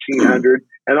to 1800.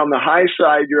 And on the high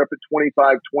side, you're up at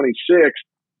 25, 26.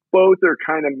 Both are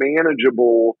kind of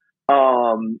manageable,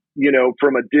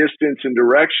 from a distance and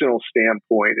directional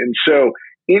standpoint. And so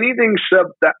anything sub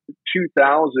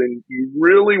 2000, you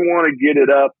really want to get it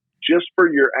up just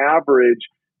for your average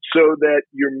so that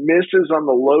your misses on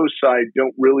the low side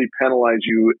don't really penalize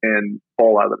you and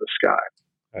fall out of the sky.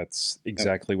 That's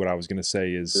exactly what I was going to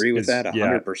say. Agree with that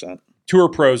 100%. Yeah, tour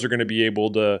pros are going to be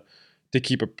able to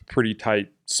keep a pretty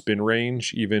tight spin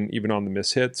range, even on the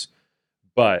miss hits.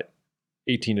 But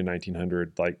 18 to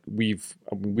 1900, like we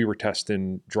were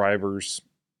testing drivers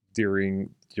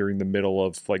during the middle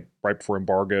of like right before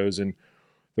embargoes, and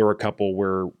there were a couple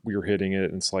where we were hitting it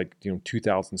and it's like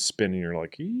 2000 spin, and you're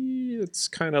like, it's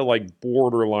kind of like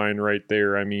borderline right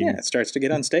there. I mean, yeah, it starts to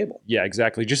get unstable. Yeah,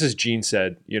 exactly. Just as Gene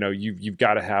said, you've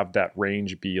got to have that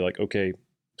range be like, okay,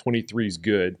 23 is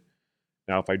good.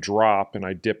 Now if I drop and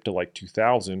I dip to like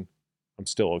 2000, I'm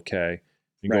still okay.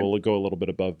 You Right. go a little bit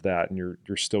above that, and you're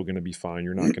still going to be fine.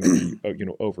 You're not going to be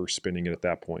overspinning it at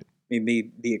that point. I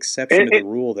mean, the exception to the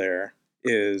rule there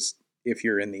is if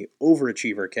you're in the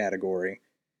overachiever category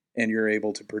and you're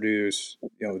able to produce,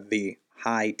 the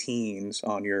high teens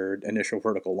on your initial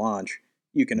vertical launch,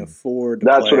 you can afford to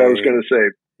That's play. what I was going to say.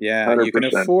 Yeah, 100%. you can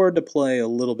afford to play a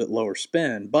little bit lower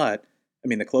spin, but I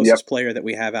mean, the closest player that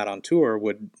we have out on tour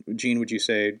would you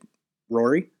say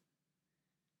Rory?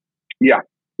 Yeah,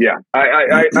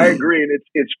 I agree, and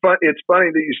it's fun. It's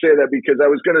funny that you say that because I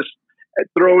was going to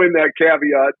throw in that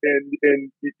caveat,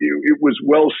 and it was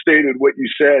well stated. What you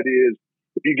said is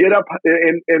if you get up,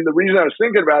 and the reason I was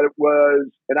thinking about it was,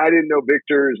 and I didn't know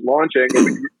Victor's launch angle.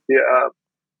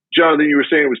 Jonathan, you were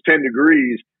saying it was 10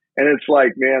 degrees, and it's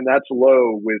like, man, that's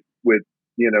low with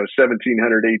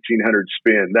 1700, 1800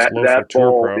 spin. That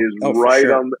ball is right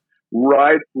sure. on the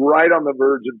right on the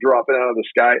verge of dropping out of the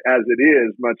sky as it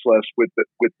is, much less with the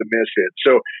miss hit.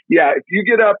 So yeah, if you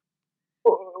get up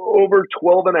over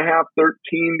 12 and a half,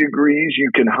 13 degrees,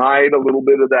 you can hide a little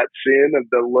bit of that sin of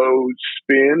the low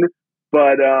spin,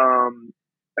 but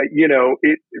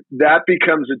that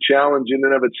becomes a challenge in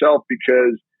and of itself,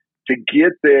 because to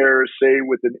get there, say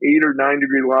with an 8 or 9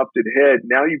 degree lofted head,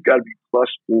 now you've got to be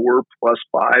 +4,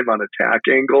 +5 on attack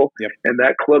angle. Yep. And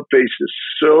that club face is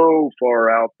so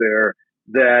far out there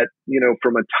that,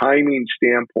 from a timing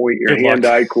standpoint, your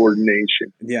hand-eye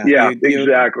coordination. Yeah,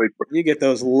 exactly. You get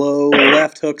those low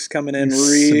left hooks coming in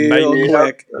real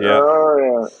quick. Yeah.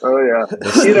 Oh yeah.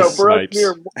 For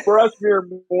us mere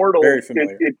mortals,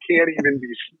 it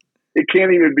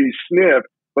can't even be sniffed.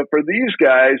 But for these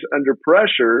guys under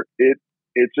pressure,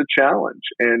 it's a challenge.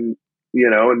 And,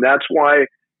 and that's why,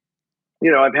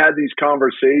 I've had these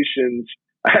conversations.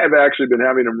 I have actually been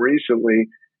having them recently,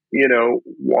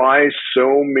 why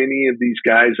so many of these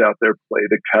guys out there play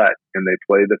the cut and they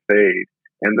play the fade.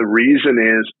 And the reason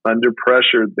is under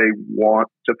pressure, they want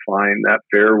to find that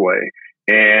fairway.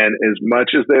 And as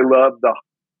much as they love the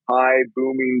high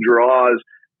booming draws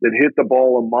that hit the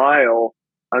ball a mile,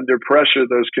 under pressure,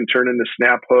 those can turn into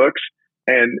snap hooks,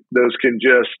 and those can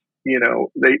just,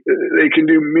 they can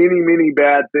do many, many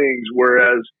bad things.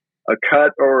 Whereas a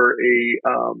cut or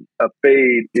a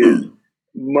fade is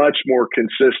much more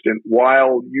consistent.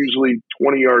 While usually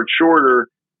 20 yards shorter,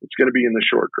 it's going to be in the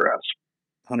short grass.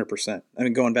 100%. I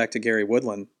mean, going back to Gary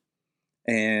Woodland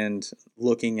and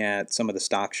looking at some of the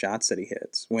stock shots that he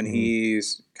hits when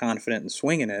he's confident in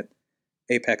swinging it,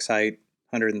 apex height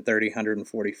 130,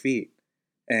 140 feet.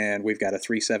 And we've got a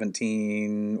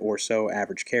 317 or so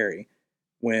average carry.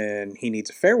 When he needs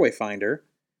a fairway finder,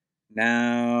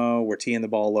 now we're teeing the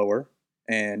ball lower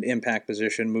and impact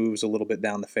position moves a little bit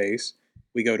down the face.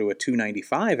 We go to a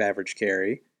 295 average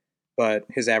carry, but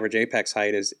his average apex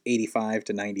height is 85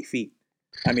 to 90 feet.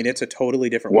 I mean, it's a totally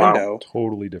different window.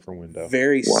 Totally different window.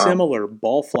 Very similar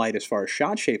ball flight as far as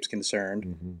shot shape's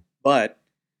concerned, but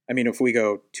I mean, if we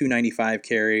go 295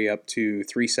 carry up to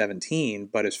 317,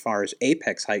 but as far as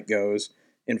apex height goes,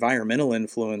 environmental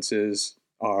influences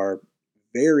are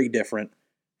very different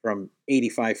from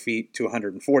 85 feet to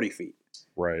 140 feet.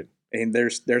 Right. And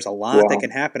there's a lot that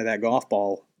can happen to that golf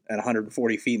ball at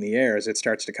 140 feet in the air as it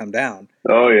starts to come down.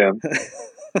 Oh, yeah.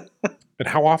 And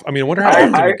how often, I wonder how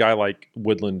often a guy like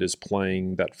Woodland is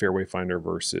playing that fairway finder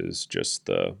versus just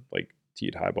the,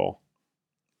 teed high ball.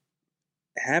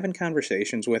 Having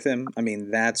conversations with him, I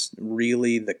mean, that's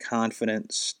really the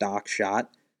confident stock shot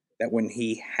that when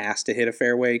he has to hit a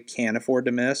fairway, can't afford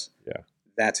to miss. Yeah,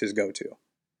 that's his go-to.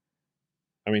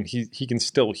 I mean, he can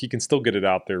still get it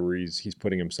out there where he's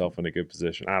putting himself in a good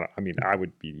position. I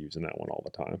would be using that one all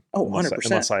the time. Oh, 100%.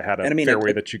 Unless I had a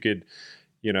fairway that you could,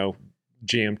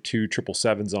 jam 2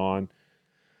 777s on.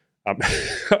 I'm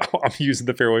using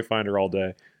the fairway finder all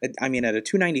day. I mean, at a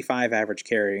 295 average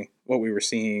carry, what we were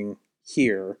seeing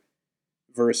here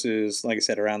versus, like I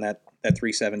said, around that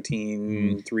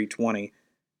 317, 320.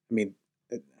 I mean,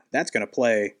 that's going to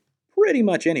play pretty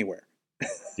much anywhere.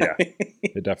 Yeah,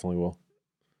 it definitely will.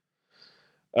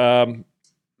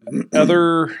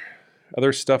 Other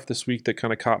stuff this week that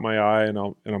kind of caught my eye, and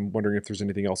I'm wondering if there's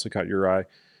anything else that caught your eye.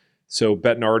 So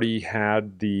Bettinardi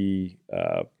had the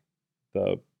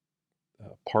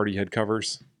party head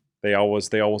covers. They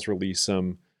always release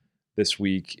them this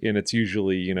week, and it's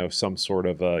usually some sort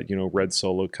of red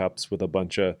solo cups with a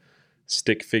bunch of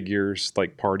stick figures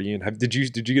like partying. Did you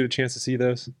get a chance to see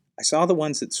those? I saw the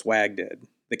ones that Swag did.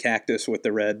 The cactus with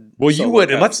the red. Well, you would,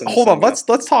 and let's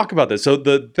talk about this. So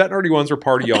the Bettinardi ones were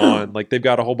party on. They've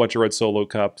got a whole bunch of red solo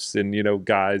cups and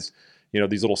guys,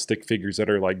 these little stick figures that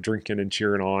are drinking and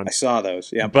cheering on. I saw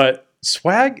those, yeah. But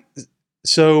Swag,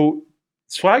 so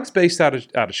Swag's based out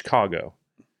of Chicago.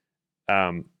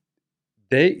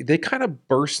 They kind of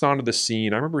burst onto the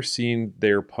scene. I remember seeing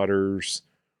their putters.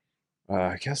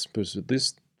 I guess it was at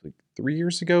least like 3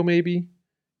 years ago, maybe.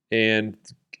 And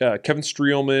Kevin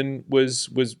Streelman was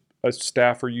a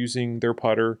staffer using their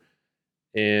putter,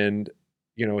 and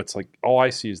it's like all I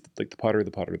see is like the putter,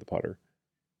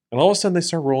 and all of a sudden they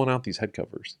start rolling out these head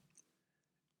covers,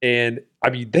 and I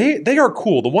mean they are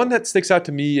cool. The one that sticks out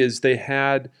to me is they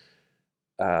had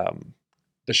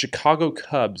the Chicago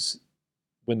Cubs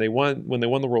when they won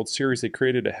the World Series. They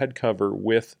created a head cover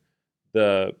with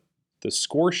the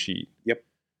score sheet. Yep.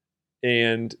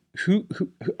 And who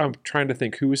I'm trying to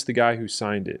think, who was the guy who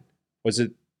signed it? Was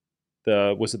it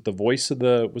the voice of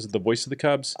the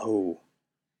Cubs? Oh,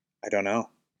 I don't know.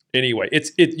 Anyway,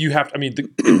 you have to, I mean,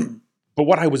 but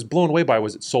what I was blown away by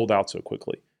was it sold out so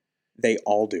quickly. They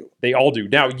all do.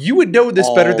 Now you would know this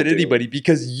better than do. anybody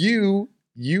because you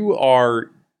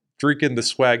are drinking the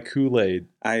Swag Kool-Aid.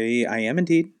 I am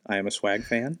indeed. I am a Swag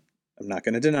fan. I'm not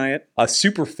going to deny it. A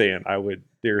super fan, I would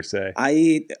dare say.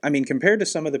 I mean, compared to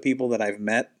some of the people that I've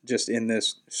met just in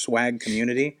this Swag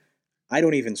community, I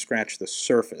don't even scratch the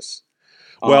surface.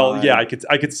 Well, yeah, I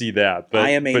could see that. But I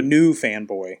am a new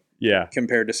fanboy. Yeah.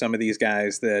 Compared to some of these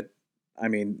guys that, I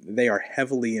mean, they are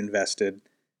heavily invested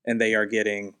and they are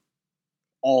getting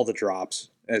all the drops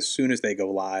as soon as they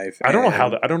go live. I don't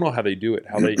know how they do it.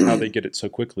 How they get it so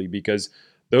quickly, because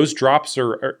those drops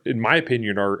are in my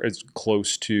opinion, are as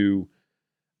close to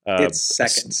it's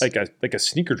seconds, like a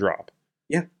sneaker drop.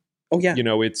 Yeah. Oh yeah.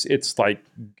 It's like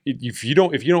if you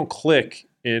don't click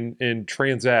and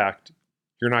transact,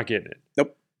 you're not getting it.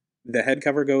 Nope. The head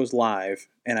cover goes live,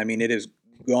 and I mean it is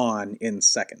gone in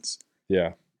seconds.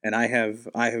 Yeah. And I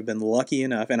have been lucky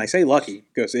enough, and I say lucky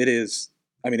because it is.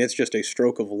 I mean, it's just a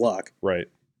stroke of luck, right?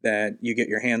 That you get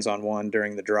your hands on one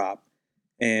during the drop,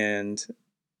 and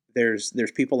there's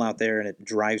people out there, and it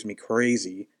drives me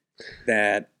crazy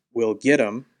that will get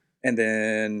them, and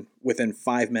then within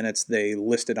 5 minutes they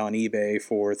list it on eBay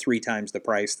for 3 times the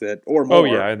price or more. Oh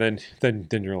yeah, and then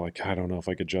you're like, I don't know if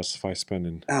I could justify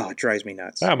spending. Oh, it drives me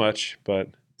nuts. That much, but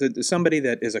somebody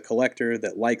that is a collector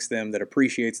that likes them, that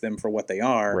appreciates them for what they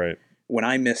are. Right. When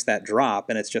I miss that drop,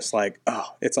 and it's just like,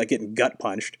 oh, it's like getting gut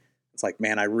punched. It's like,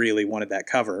 man, I really wanted that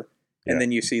cover. And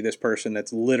then you see this person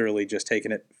that's literally just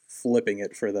taking it, flipping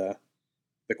it for the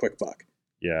quick buck.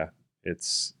 Yeah,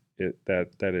 that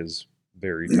is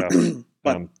very tough.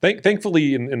 But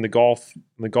thankfully, in the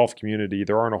golf community,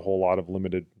 there aren't a whole lot of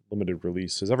limited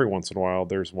releases. Every once in a while,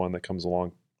 there's one that comes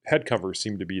along. Head covers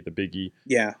seem to be the biggie.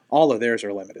 Yeah, all of theirs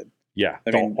are limited. Yeah,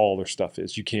 all their stuff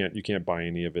is. You can't buy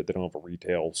any of it. They don't have a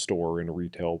retail store and a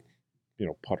retail,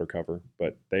 putter cover.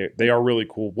 But they are really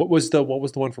cool. What was the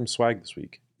one from Swag this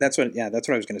week? That's what I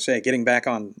was going to say. Getting back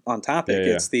on topic,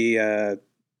 yeah.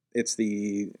 It's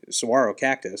the Saguaro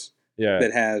Cactus. Yeah.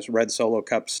 That has red Solo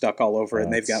Cup stuck all over it,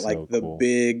 and they've got like the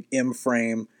big M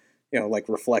frame, like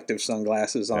reflective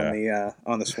sunglasses on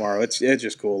the Saguaro. It's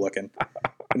just cool looking.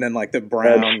 And then like the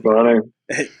brown. That's funny.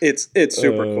 It's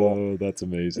super cool. Oh, that's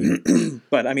amazing.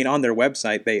 But I mean, on their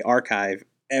website, they archive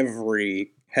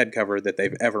every head cover that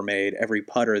they've ever made, every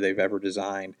putter they've ever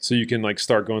designed. So you can like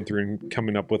start going through and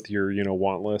coming up with your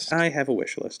want list. I have a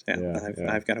wish list.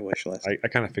 I've got a wish list. I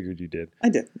kind of figured you did. I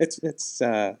did. It's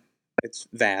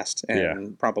vast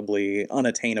and probably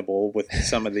unattainable with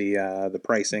some of the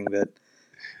pricing that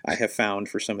I have found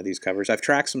for some of these covers. I've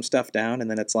tracked some stuff down, and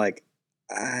then it's like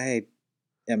I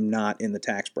am not in the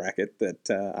tax bracket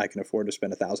that I can afford to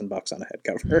spend $1,000 on a head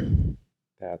cover.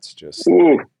 That's just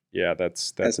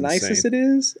that's as insane. nice as it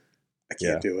is. I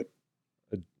can't do it.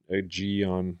 A G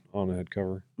on a head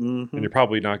cover, and you're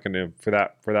probably not going to for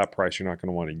that price. You're not going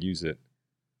to want to use it.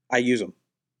 I use them.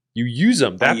 You use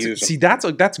them.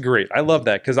 That's great. I love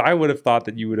that because I would have thought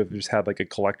that you would have just had like a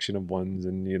collection of ones,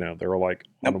 and they were like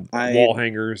on wall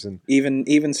hangers and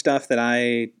even stuff that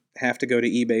I have to go to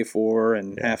eBay for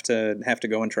and have to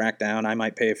go and track down. I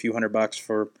might pay a few $100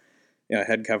 for a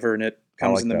head cover, and it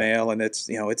comes in the mail, and it's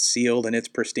it's sealed and it's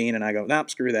pristine, and I go, nope,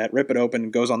 screw that. Rip it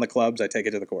open, goes on the clubs. I take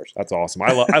it to the course. That's awesome.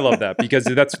 I love that because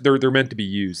they're meant to be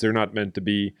used. They're not meant to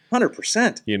be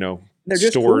 100%. They're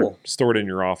just stored in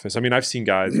your office. I mean, I've seen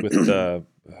guys with the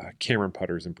Cameron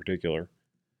putters in particular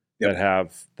that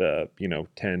have the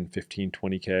 10, 15,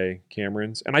 20K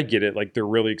Camerons, and I get it. Like they're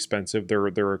really expensive.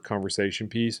 They're a conversation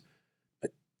piece, but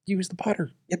use the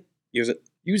putter. Yep, use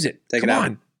it. Take it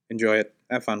out. Enjoy it.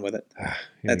 Have fun with it.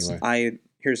 Anyway.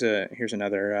 Here's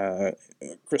another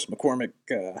Chris McCormick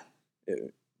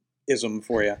ism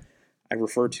for you. I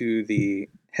refer to the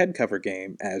head cover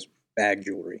game as bag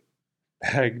jewelry.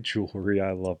 Bag jewelry,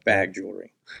 I love that. Bag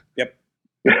jewelry. Yep.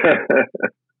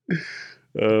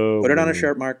 Oh, Put it on a man.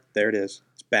 shirt, Mark. There it is.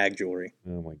 It's bag jewelry.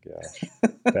 Oh my gosh.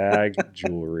 Bag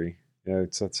jewelry. Yeah,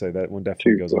 let's say that one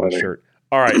definitely Too goes on a funny. shirt.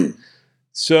 All right.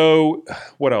 So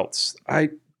what else?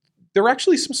 There were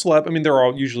actually some celeb. I mean, there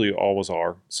are usually always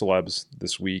are celebs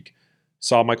this week.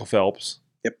 Saw Michael Phelps.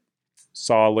 Yep.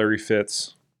 Saw Larry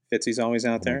Fitz. Fitzy's always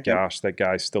out Oh there. my gosh, that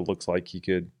guy still looks like he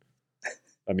could.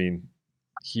 I mean,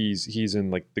 he's in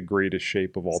like the greatest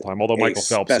shape of all time. Although A Michael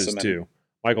Phelps is specimen. too.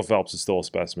 Michael Phelps is still a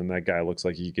specimen. That guy looks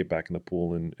like he could get back in the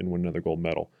pool and win another gold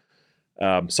medal.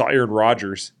 Saw Aaron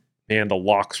Rodgers, and the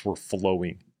locks were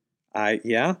flowing.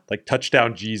 Yeah. Like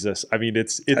touchdown Jesus. I mean,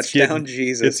 it's Touchdown getting,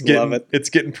 Jesus. Love it. It's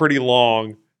getting pretty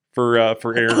long for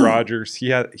Aaron Rodgers.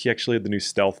 He actually had the new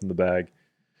stealth in the bag,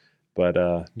 but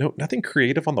no, nothing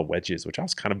creative on the wedges, which I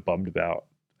was kind of bummed about.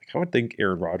 Like I would think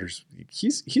Aaron Rodgers,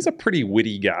 he's a pretty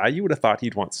witty guy. You would have thought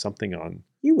he'd want something on.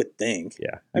 You would think.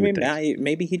 Yeah, I mean,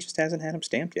 maybe he just hasn't had them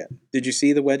stamped yet. Did you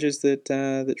see the wedges that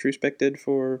True Spec did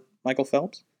for Michael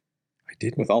Phelps I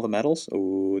didn't. with all the medals?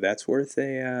 Oh, that's worth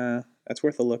a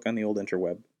look on the old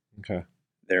interweb. Okay.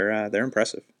 They're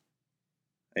impressive.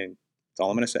 And that's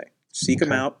all I'm going to say. Seek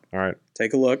them out. All right.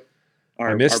 Take a look.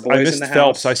 I missed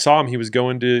Phelps. I saw him. He was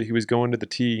going to the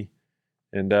tee,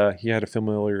 and he had a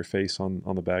familiar face on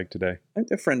the bag today.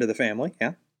 A friend of the family.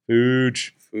 Yeah.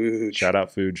 Fuge. Fuge. Shout out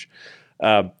Fuge.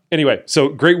 Anyway, so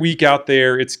great week out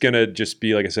there. It's going to just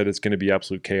be, like I said, it's going to be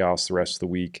absolute chaos the rest of the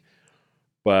week.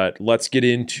 But let's get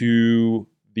into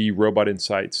the Robot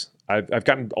Insights. I've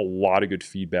gotten a lot of good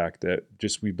feedback that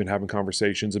just we've been having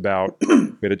conversations about.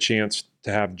 We had a chance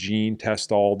to have Gene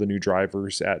test all the new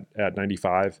drivers at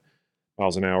 95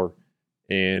 miles an hour.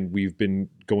 And we've been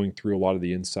going through a lot of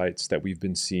the insights that we've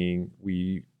been seeing.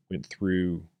 We went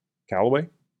through Callaway.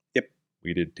 Yep.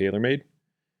 We did TaylorMade.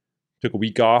 Took a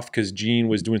week off because Gene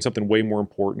was doing something way more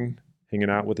important, hanging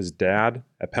out with his dad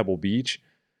at Pebble Beach.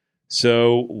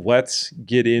 So let's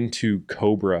get into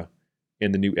Cobra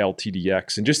and the new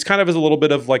LTDX. And just kind of as a little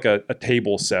bit of like a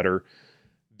table setter,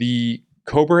 the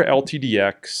Cobra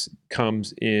LTDX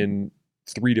comes in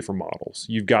 3 different models.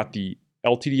 You've got the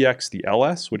LTDX, the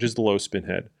LS, which is the low spin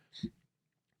head.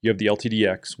 You have the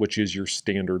LTDX, which is your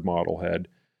standard model head.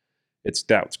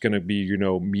 That's going to be,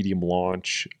 medium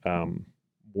launch,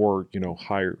 or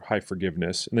high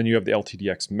forgiveness. And then you have the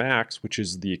LTDX Max, which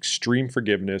is the extreme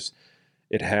forgiveness.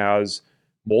 It has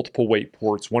multiple weight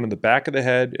ports, one in the back of the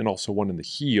head and also one in the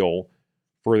heel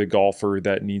for the golfer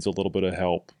that needs a little bit of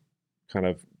help kind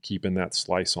of keeping that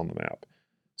slice on the map.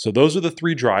 So those are the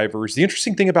 3 drivers. The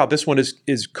interesting thing about this one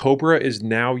is Cobra is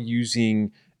now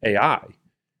using AI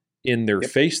in their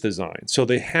face design. So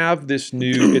they have this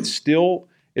new, it's still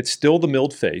the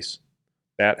milled face.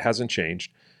 That hasn't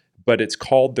changed, but it's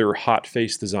called their hot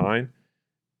face design.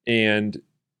 And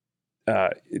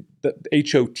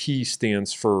the HOT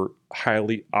stands for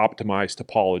highly optimized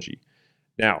topology.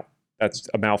 Now, that's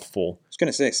a mouthful. I was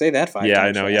going to say that 5 times. Yeah,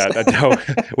 I know. Yeah, I know.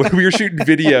 When we were shooting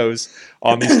videos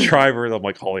on these drivers, I'm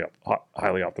like, highly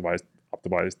optimized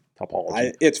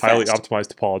topology. It's highly fast.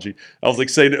 optimized topology. I was like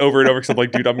saying it over and over because I'm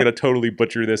like, dude, I'm going to totally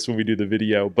butcher this when we do the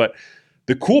video. But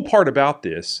the cool part about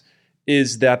this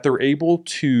is that they're able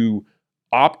to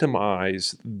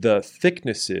optimize the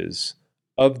thicknesses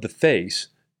of the face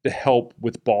to help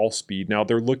with ball speed. Now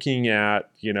they're looking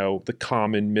at, the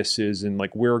common misses and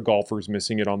like where a golfer's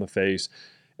missing it on the face,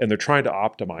 and they're trying to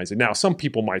optimize it. Now, some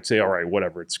people might say, all right,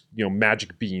 whatever, it's,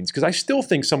 magic beans, because I still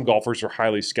think some golfers are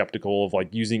highly skeptical of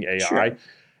like using AI. Sure.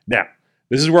 Now,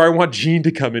 this is where I want Gene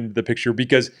to come into the picture,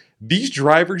 because these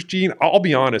drivers, Gene, I'll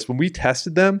be honest, when we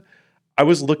tested them, I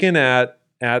was looking at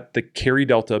the carry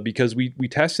delta because we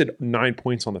tested 9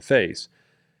 points on the face,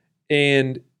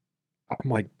 and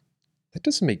I'm like, that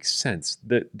doesn't make sense.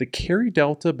 The carry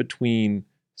delta between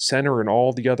center and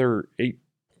all the other 8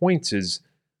 points is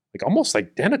like almost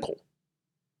identical.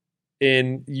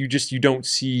 And you don't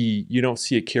see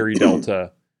a carry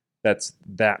delta that's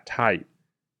that tight.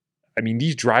 I mean,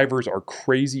 these drivers are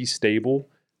crazy stable,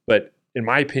 but in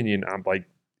my opinion, I'm like,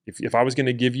 if I was going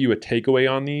to give you a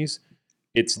takeaway on these,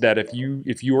 it's that if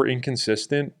you are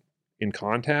inconsistent in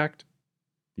contact,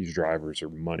 these drivers are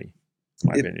money, in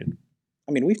my opinion.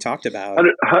 I mean, we've talked about.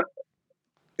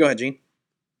 Go ahead, Gene.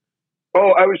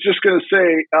 Oh, I was just going to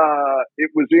say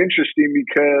it was interesting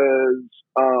because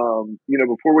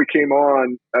before we came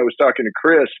on, I was talking to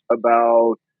Chris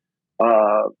about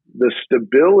the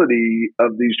stability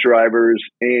of these drivers,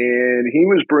 and he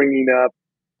was bringing up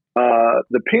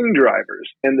the ping drivers,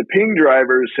 and the ping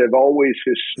drivers have always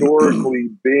historically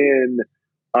been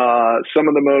some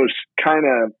of the most kind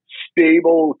of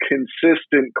stable,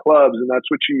 consistent clubs, and that's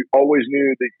what you always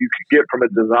knew that you could get from a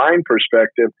design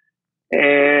perspective.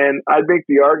 And I'd make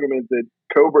the argument that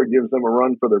Cobra gives them a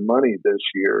run for their money this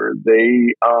year.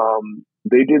 They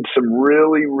did some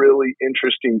really, really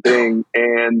interesting things.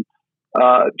 And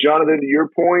Jonathan, to your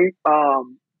point,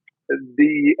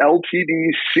 the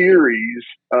LTD series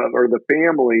or the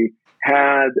family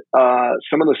had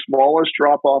some of the smallest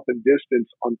drop off in distance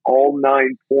on all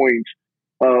 9 points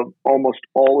of almost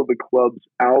all of the clubs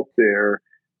out there.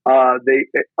 They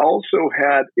also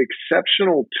had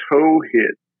exceptional toe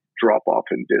hit drop off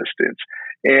in distance.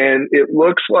 And it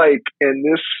looks like, and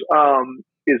this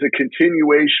is a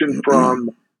continuation from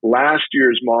last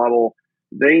year's model,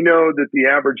 they know that the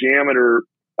average amateur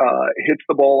hits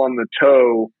the ball on the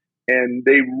toe, and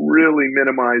they really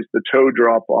minimize the toe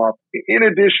drop off, in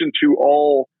addition to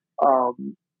all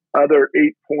other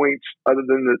 8 points other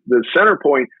than the center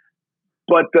point.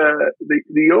 But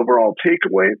the overall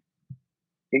takeaway,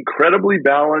 incredibly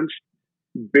balanced,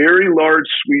 very large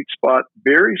sweet spot,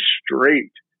 very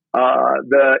straight.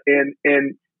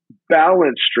 And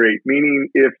balanced straight, meaning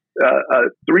if a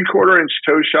 3/4 inch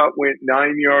toe shot went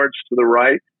 9 yards to the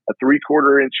right, a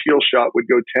 3/4 inch heel shot would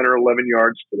go 10 or 11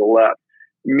 yards to the left.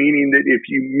 Meaning that if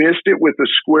you missed it with a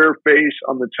square face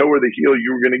on the toe or the heel,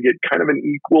 you were going to get kind of an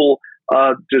equal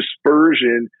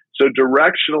dispersion. So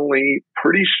directionally,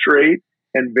 pretty straight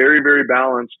and very, very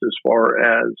balanced as far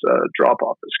as drop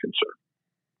off is concerned.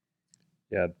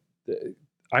 Yeah.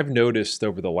 I've noticed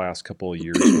over the last couple of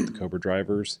years with the Cobra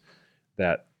drivers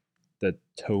that the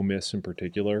toe miss in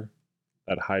particular,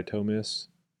 that high toe miss,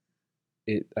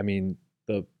 the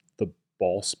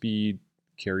ball speed,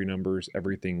 carry numbers,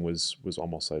 everything was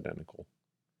almost identical.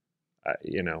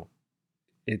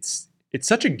 It's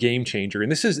such a game changer,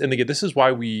 and this is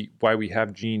why we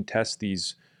have Gene test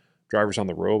these drivers on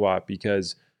the robot,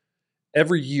 because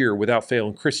every year without fail,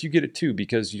 and Chris, you get it too,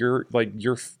 because you're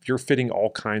fitting all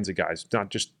kinds of guys, not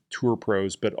just tour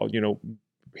pros, but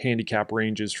handicap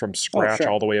ranges from scratch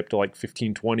all the way up to like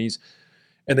 1520s,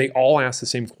 and they all ask the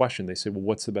same question. They say, well,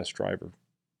 what's the best driver?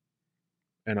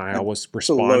 And I always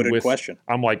respond with, question.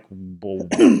 I'm like, well,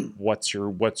 what's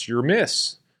your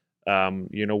miss?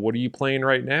 What are you playing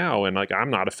right now? And like,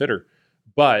 I'm not a fitter,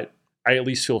 but I at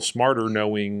least feel smarter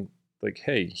knowing like,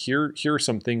 hey, here are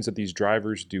some things that these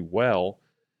drivers do well.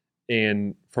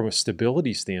 And from a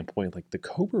stability standpoint, like the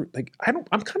Cobra, like I'm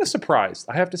kind of surprised.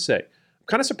 I have to say, I'm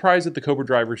kind of surprised that the Cobra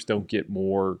drivers don't get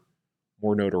more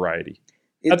notoriety.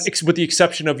 With the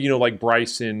exception of, like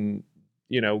Bryson,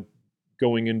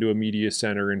 going into a media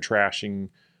center and trashing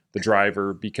the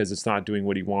driver because it's not doing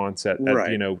what he wants at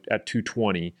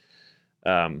 220.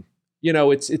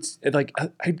 It's like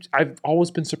I've always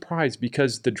been surprised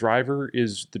because the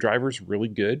driver's really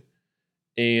good,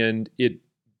 and it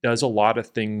does a lot of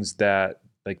things that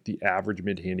like the average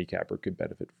mid handicapper could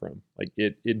benefit from. Like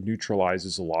it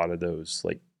neutralizes a lot of those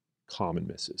like common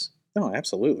misses. Oh,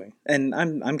 absolutely. And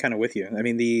I'm kind of with you. I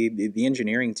mean, the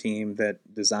engineering team that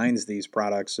designs these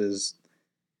products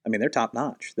they're top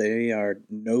notch. They are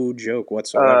no joke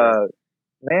whatsoever.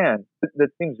 Man,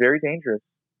 that seems very dangerous.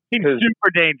 Seems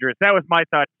super dangerous. That was my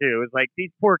thought too. It was like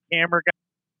these poor camera guys.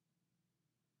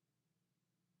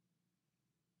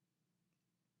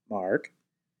 Mark.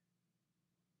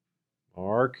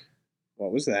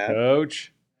 What was that?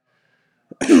 Coach.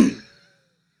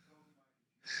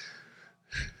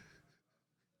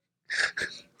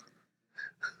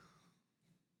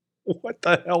 What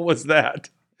the hell was that?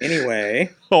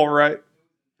 Anyway. All right.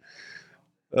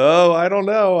 Oh, I don't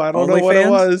know. I don't know what it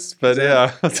was, but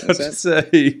yeah, I was about to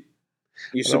say.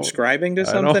 You subscribing to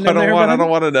something? I don't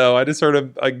want to know. I just heard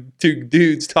of like two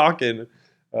dudes talking.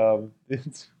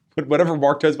 Whatever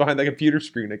Mark does behind the computer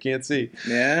screen, I can't see.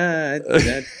 Yeah,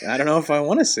 I don't know if I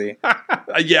want to see.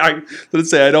 Yeah, let's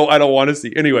say I don't want to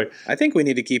see. Anyway, I think we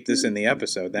need to keep this in the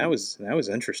episode. That was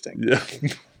interesting. Yeah.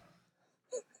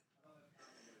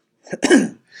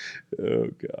 Oh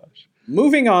gosh.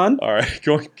 Moving on. All right,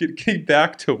 getting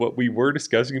back to what we were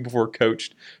discussing before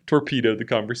Coach torpedoed the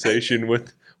conversation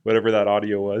with whatever that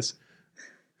audio was.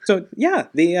 So yeah,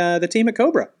 the team at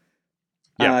Cobra.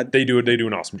 Yeah, they do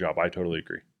an awesome job. I totally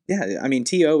agree. Yeah, I mean,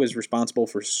 TO is responsible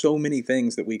for so many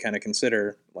things that we kind of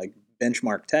consider like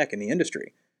benchmark tech in the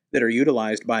industry that are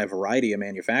utilized by a variety of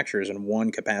manufacturers in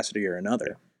one capacity or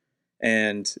another. Yeah.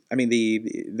 And I mean,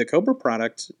 the Cobra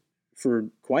product for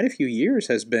quite a few years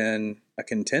has been a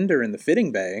contender in the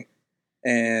fitting bay.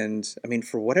 And I mean,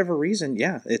 for whatever reason,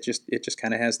 yeah, it just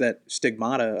kind of has that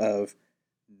stigmata of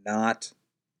not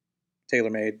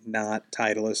TaylorMade, not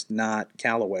Titleist, not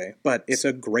Callaway, but it's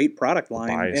a great product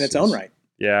line in its own right.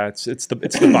 Yeah, it's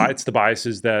the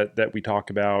biases that we talk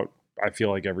about. I feel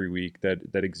like every week that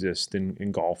exist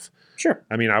in golf. Sure.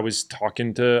 I mean, I was just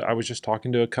talking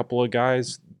to a couple of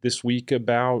guys this week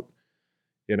about,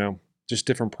 just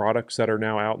different products that are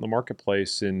now out in the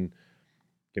marketplace, and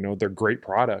they're great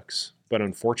products, but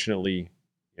unfortunately,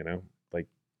 like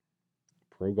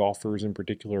pro golfers in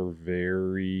particular are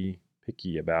very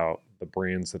picky about the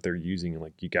brands that they're using.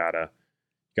 Like you gotta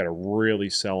really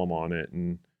sell them on it,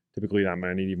 and typically that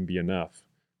might not even be enough.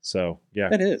 So yeah,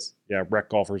 It is. yeah, rec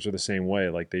golfers are the same way.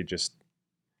 Like they just,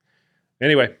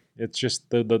 anyway, it's just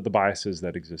the biases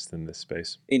that exist in this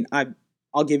space. And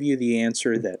I'll give you the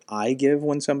answer that I give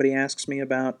when somebody asks me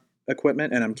about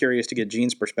equipment, and I'm curious to get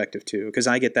Gene's perspective too, because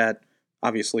I get that,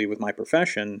 obviously, with my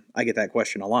profession, I get that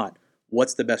question a lot.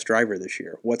 What's the best driver this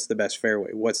year? What's the best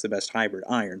fairway? What's the best hybrid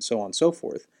iron? So on and so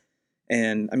forth.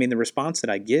 And I mean, the response that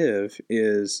I give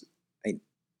is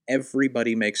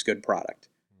everybody makes good product.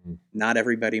 Not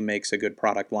everybody makes a good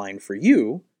product line for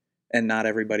you, and not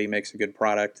everybody makes a good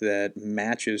product that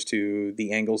matches to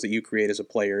the angles that you create as a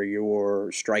player,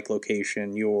 your strike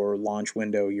location, your launch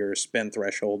window, your spin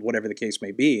threshold, whatever the case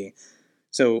may be.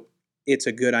 So it's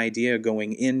a good idea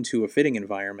going into a fitting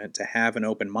environment to have an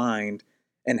open mind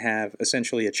and have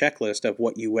essentially a checklist of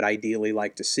what you would ideally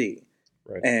like to see.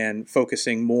 Right. And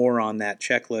focusing more on that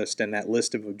checklist and that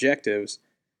list of objectives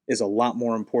is a lot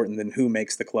more important than who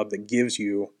makes the club that gives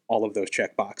you all of those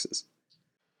check boxes.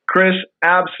 Chris,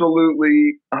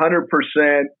 absolutely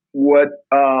 100% what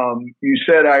you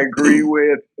said I agree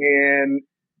with. And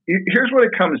here's what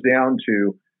it comes down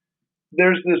to.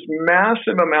 There's this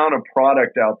massive amount of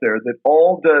product out there that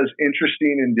all does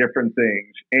interesting and different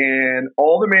things. And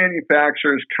all the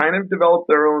manufacturers kind of develop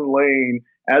their own lane,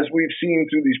 as we've seen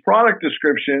through these product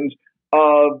descriptions,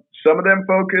 of some of them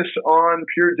focus on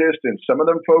pure distance, some of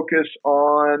them focus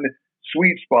on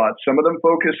sweet spots, some of them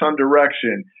focus on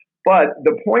direction. But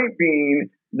the point being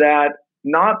that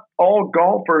not all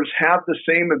golfers have the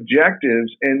same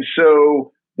objectives. And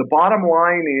so the bottom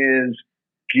line is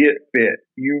get fit.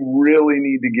 You really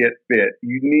need to get fit.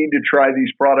 You need to try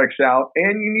these products out,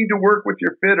 and you need to work with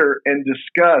your fitter and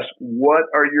discuss what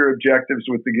are your objectives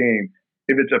with the game.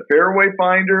 If it's a fairway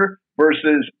finder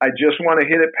versus I just want to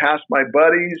hit it past my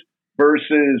buddies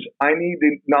versus I need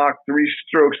to knock 3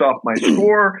 strokes off my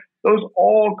score, those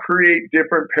all create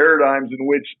different paradigms in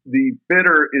which the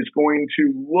fitter is going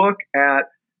to look at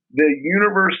the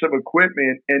universe of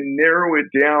equipment and narrow it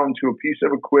down to a piece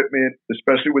of equipment,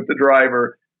 especially with the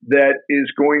driver, that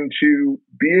is going to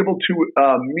be able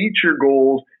to meet your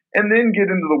goals, and then get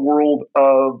into the world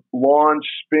of launch,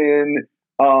 spin,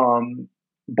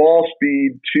 ball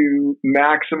speed to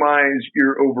maximize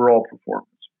your overall performance.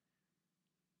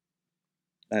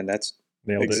 And that's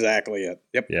Nailed exactly it.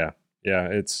 Yep. Yeah. Yeah.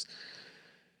 It's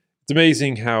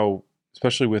amazing how,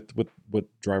 especially with what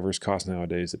drivers cost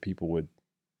nowadays, that people would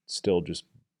still just,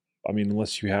 I mean,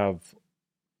 unless you have,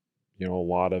 a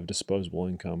lot of disposable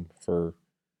income for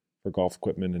golf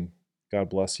equipment, and God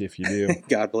bless you if you do.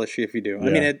 God bless you if you do. Yeah.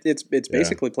 I mean, it's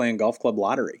basically playing golf club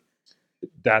lottery.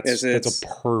 That's a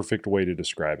perfect way to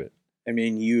describe it. I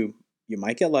mean, you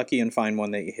might get lucky and find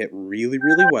one that you hit really,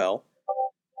 really well,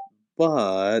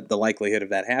 but the likelihood of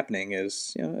that happening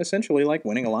is, essentially like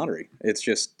winning a lottery. It's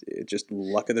just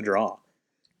luck of the draw.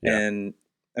 Yeah. And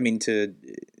I mean, to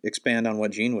expand on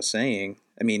what Gene was saying,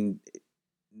 I mean,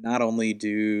 not only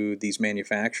do these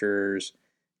manufacturers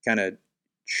kind of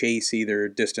chase either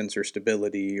distance or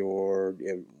stability or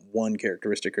one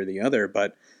characteristic or the other,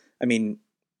 but I mean,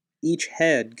 each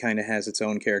head kind of has its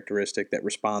own characteristic that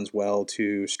responds well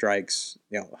to strikes,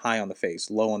 high on the face,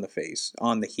 low on the face,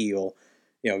 on the heel,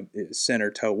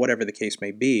 center toe, whatever the case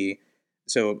may be.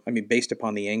 So, I mean, based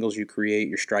upon the angles you create,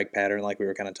 your strike pattern, like we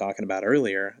were kind of talking about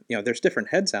earlier, there's different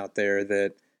heads out there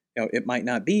that, it might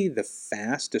not be the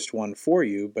fastest one for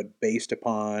you, but based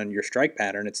upon your strike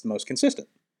pattern, it's the most consistent.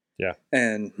 Yeah.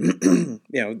 And,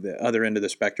 the other end of the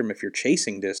spectrum, if you're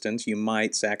chasing distance, you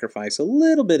might sacrifice a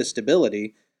little bit of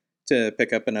stability to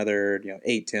pick up another,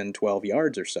 8, 10, 12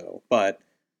 yards or so. But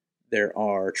there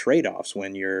are trade-offs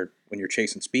when you're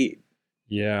chasing speed.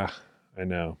 Yeah, I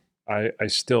know. I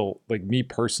still, like, me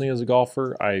personally as a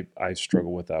golfer, I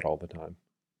struggle with that all the time.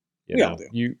 We all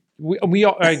do. We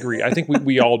all, I agree. I think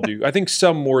we all do. I think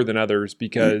some more than others,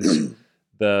 because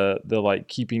the like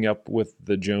keeping up with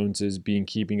the Joneses being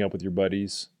keeping up with your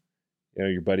buddies.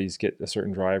 Your buddies get a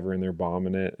certain driver and they're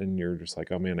bombing it, and you're just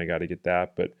like, oh man, I got to get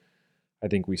that. But I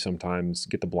think we sometimes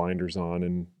get the blinders on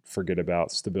and forget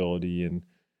about stability and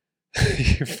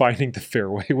finding the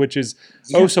fairway, which is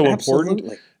so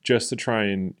important, just to try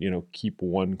and, keep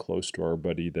one close to our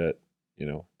buddy that,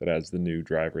 that has the new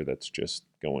driver that's just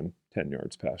going 10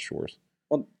 yards past shores.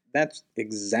 Well, that's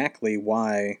exactly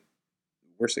why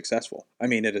we're successful. I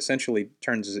mean, it essentially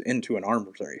turns into an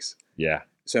arms race. Yeah.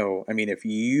 So, I mean, if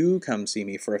you come see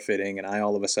me for a fitting and I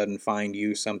all of a sudden find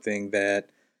you something that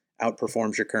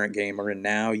outperforms your current gamer, and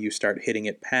now you start hitting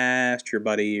it past your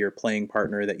buddy, your playing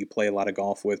partner that you play a lot of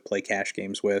golf with, play cash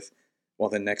games with, well,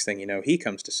 then next thing you know, he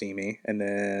comes to see me, and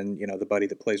then, the buddy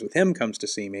that plays with him comes to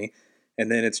see me,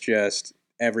 and then it's just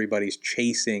everybody's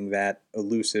chasing that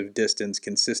elusive distance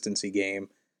consistency game,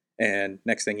 and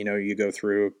next thing you know, you go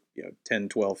through 10,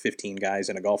 12, 15 guys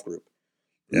in a golf group.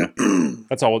 Yeah.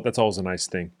 That's always a nice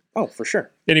thing. Oh, for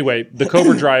sure. Anyway, the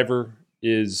Cobra driver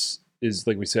is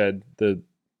like we said, the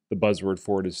buzzword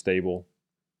for it is stable.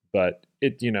 But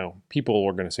it, people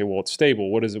are going to say, well, it's stable.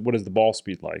 What is it? What is the ball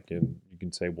speed like? And you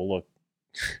can say, well, look,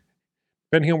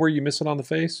 depending on where you miss it on the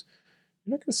face,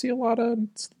 you're not going to see a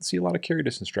lot of carry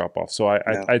distance drop off. So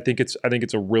I think it's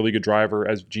a really good driver.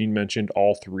 As Gene mentioned,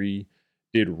 all three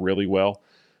did really well.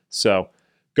 So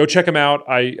go check them out.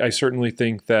 I certainly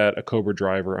think that a Cobra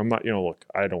driver, I'm not, look,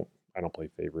 I don't play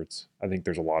favorites. I think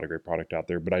there's a lot of great product out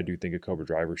there, but I do think a Cobra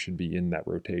driver should be in that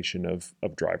rotation of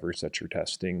drivers that you're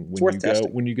testing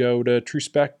when you go to True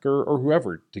Spec or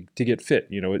whoever to get fit.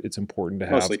 It's important to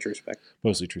have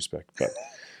mostly True Spec, but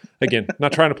again,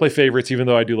 not trying to play favorites, even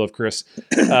though I do love Chris.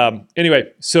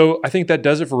 Anyway, so I think that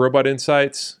does it for Robot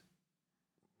Insights.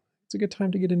 It's a good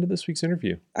time to get into this week's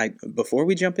interview. Before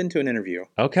we jump into an interview,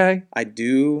 okay, I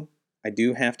do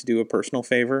have to do a personal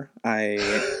favor.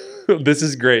 This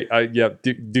is great.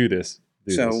 Do this.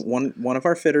 One of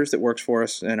our fitters that works for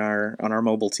us on our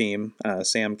mobile team,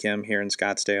 Sam Kim here in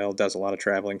Scottsdale, does a lot of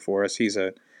traveling for us. He's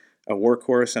a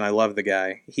workhorse, and I love the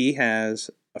guy. He has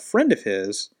a friend of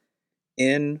his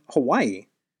in Hawaii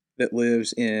that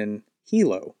lives in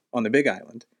Hilo on the Big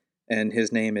Island, and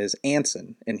his name is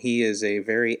Anson, and he is a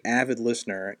very avid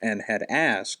listener and had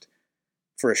asked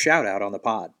for a shout out on the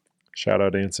pod. Shout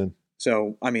out, Anson.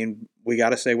 So, I mean, we got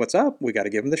to say what's up. We got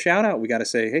to give him the shout out. We got to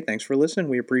say, hey, thanks for listening.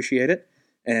 We appreciate it.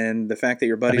 And the fact that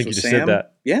your buddies with Sam. Said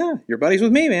that. Yeah, your buddies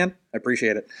with me, man. I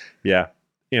appreciate it. Yeah.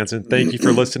 Anson, thank you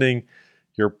for listening.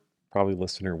 You're probably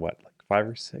listener, what, like 5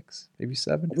 or 6, maybe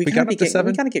 7? We got up to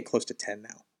 7? We got to get close to 10 now.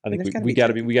 I think we got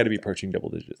to be approaching double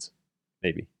digits.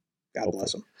 Maybe. God Hopefully.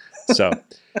 Bless him. So,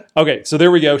 okay. So there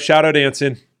we go. Shout out,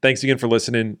 Anson. Thanks again for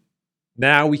listening.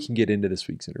 Now we can get into this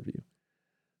week's interview.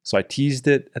 So I teased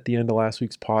it at the end of last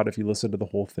week's pod. If you listened to the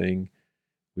whole thing,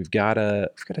 we've got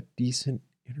a decent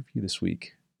interview this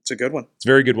week. It's a good one. It's a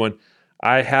very good one.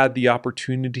 I had the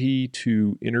opportunity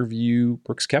to interview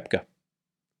Brooks Koepka.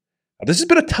 Now, this has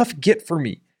been a tough get for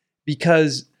me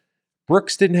because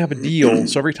Brooks didn't have a deal.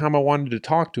 So every time I wanted to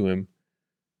talk to him,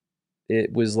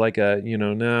 it was like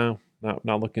no,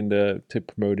 not looking to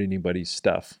promote anybody's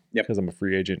stuff because I'm a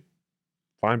free agent.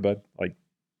 Fine, bud. Like,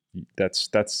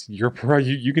 that's your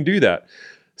you can do that.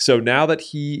 So now that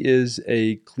he is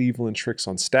a Cleveland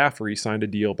Shrixon staffer, he signed a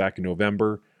deal back in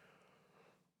November.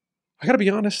 I got to be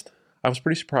honest, I was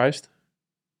pretty surprised.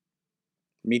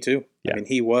 Me too. Yeah. I mean,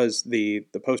 he was the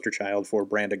poster child for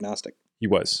brand agnostic. He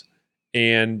was.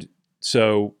 And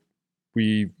so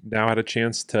we now had a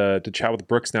chance to chat with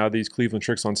Brooks, now that he's Cleveland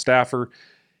Shrixon staffer.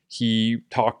 He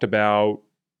talked about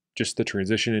just the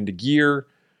transition into gear,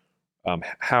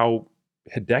 how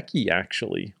Hideki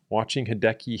actually, watching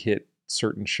Hideki hit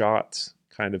certain shots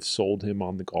kind of sold him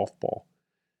on the golf ball.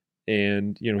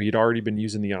 And, he'd already been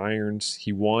using the irons.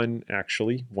 He won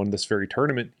this very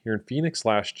tournament here in Phoenix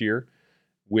last year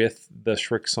with the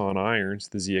Shrixon irons,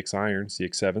 the ZX irons,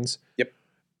 ZX7s. Yep.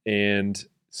 And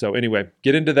so anyway,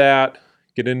 get into that,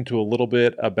 get into a little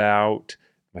bit about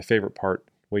my favorite part.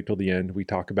 Wait till the end. We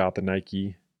talk about the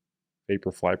Nike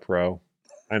Vaporfly Pro.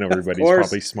 I know everybody's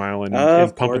probably smiling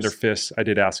and pumping their fists. I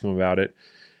did ask him about it.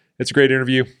 It's a great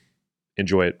interview.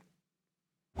 Enjoy it.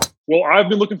 Well, I've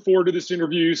been looking forward to this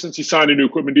interview since he signed a new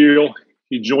equipment deal.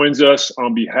 He joins us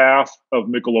on behalf of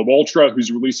Michelob Ultra, who's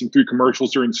releasing 3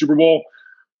 commercials during the Super Bowl.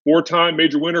 4-time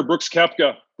major winner, Brooks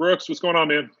Koepka. Brooks, what's going on,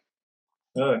 man?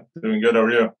 Doing good. How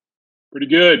are you? Pretty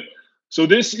good. So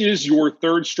this is your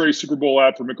 3rd straight Super Bowl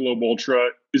ad for Michelob Ultra.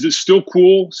 Is it still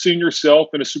cool seeing yourself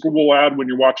in a Super Bowl ad when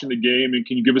you're watching the game? And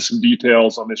can you give us some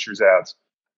details on this year's ads?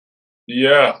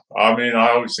 Yeah. I mean, I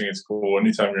always think it's cool.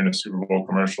 Anytime you're in a Super Bowl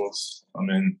commercials,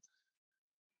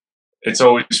 it's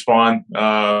always fun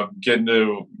getting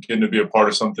to be a part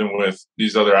of something with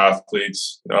these other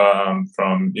athletes,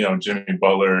 from Jimmy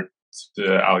Butler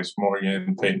to Alex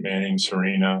Morgan, Peyton Manning,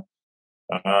 Serena,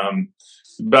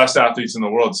 the best athletes in the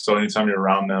world. So anytime you're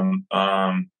around them,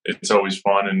 it's always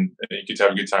fun, and you get to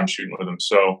have a good time shooting with them.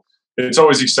 So it's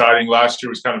always exciting. Last year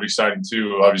was kind of exciting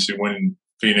too, obviously winning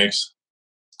Phoenix.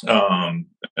 And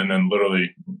then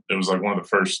literally it was like one of the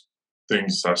first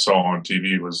things I saw on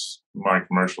TV was my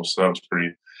commercial. So that was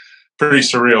pretty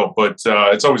surreal, but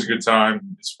it's always a good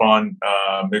time. It's fun.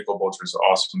 Michelob Ultra is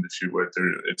awesome to shoot with.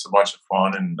 It's a bunch of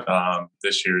fun, and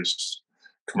this year's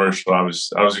commercial, I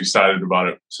was excited about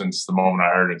it since the moment I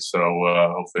heard it. So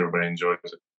hopefully everybody enjoys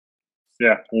it.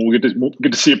 Yeah, well, we'll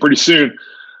get to see it pretty soon.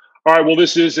 All right. Well,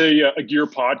 this is a gear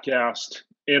podcast,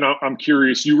 and I'm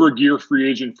curious. You were a gear free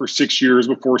agent for 6 years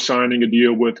before signing a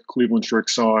deal with Cleveland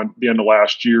Srixon at the end of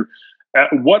last year. At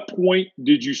what point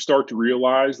did you start to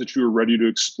realize that you were ready to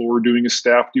explore doing a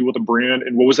staff deal with a brand,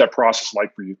 and what was that process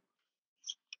like for you?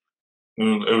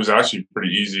 It was actually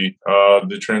pretty easy.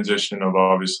 The transition of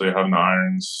obviously having the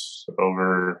irons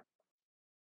over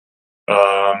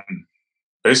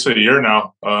basically a year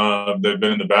now. They've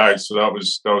been in the bag, so that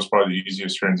was probably the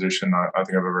easiest transition I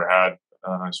think I've ever had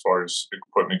as far as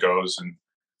equipment goes, and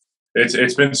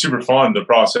it's been super fun. The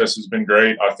process has been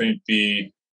great. I think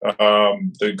the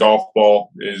golf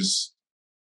ball is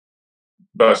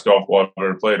the best golf ball I've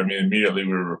ever played. I mean, immediately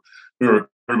we were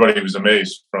everybody was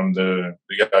amazed, from the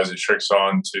guys at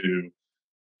Srixon to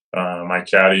my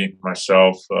caddy,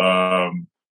 myself.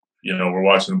 We're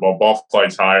watching the ball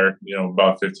flights higher,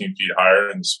 about 15 feet higher,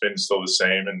 and the spin's still the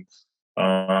same. And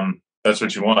that's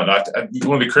what you want.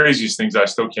 One of the craziest things I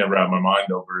still can't wrap my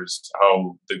mind over is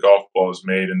how the golf ball is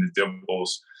made and the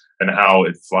dimples and how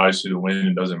it flies through the wind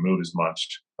and doesn't move as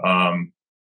much,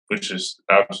 which is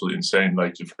absolutely insane.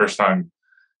 Like the first time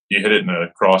you hit it in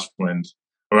a crosswind,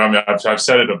 I mean, I've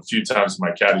said it a few times to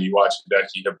my caddy. You watch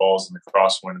Hideki hit balls in the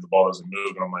crosswind and the ball doesn't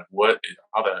move, and I'm like, what?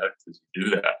 How the heck does he do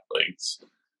that? Like it's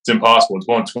impossible. It's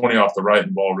going 20 off the right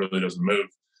and the ball really doesn't move.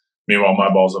 Meanwhile, my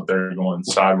ball's up there going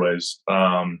sideways.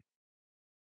 And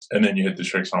then you hit the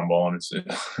Srixon ball and it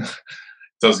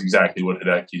does exactly what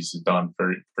Hideki's has done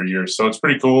for years. So it's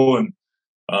pretty cool, and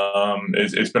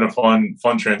it's been a fun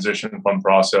transition, fun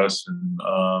process, and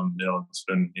it's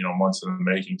been months in the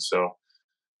making. So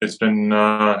it's been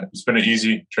an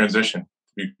easy transition,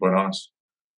 to be quite honest.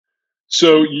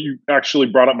 So you actually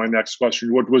brought up my next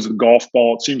question. What was a golf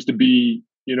ball? It seems to be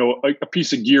a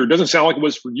piece of gear. It doesn't sound like it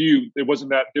was for you. It wasn't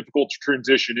that difficult to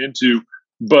transition into.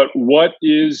 But what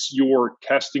is your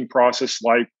testing process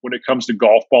like when it comes to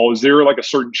golf ball? Is there like a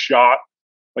certain shot,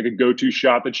 like a go-to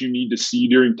shot that you need to see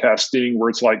during testing where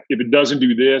it's like, if it doesn't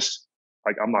do this,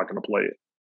 like I'm not going to play it?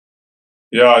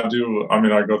 Yeah, I do. I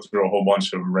mean, I go through a whole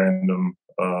bunch of random,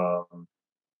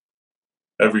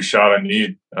 every shot I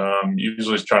need.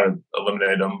 Usually try to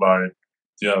eliminate them by,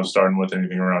 starting with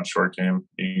anything around short game.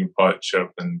 You can putt, chip,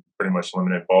 and pretty much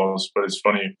eliminate balls. But it's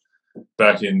funny,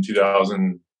 back in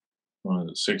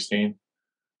 2016,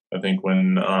 I think,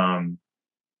 when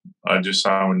I just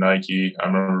signed with Nike, I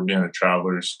remember being at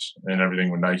Travelers and everything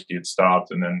with Nike had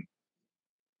stopped. And then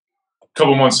a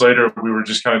couple months later, we were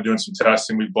just kind of doing some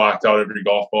testing. We blacked out every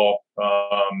golf ball.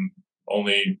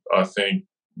 Only, I think,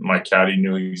 my caddy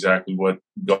knew exactly what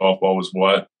golf ball was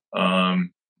what.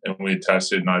 And we had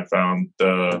tested, and I found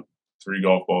the 3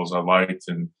 golf balls I liked.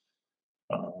 And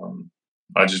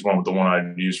I just went with the one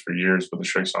I'd used for years, but the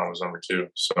Srixon was number 2.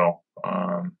 So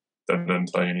that doesn't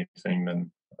tell you anything.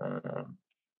 Then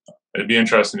it'd be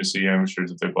interesting to see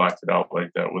amateurs if they blacked it out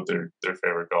like that, what their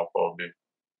favorite golf ball would be.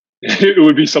 It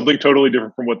would be something totally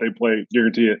different from what they play,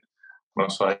 guarantee it.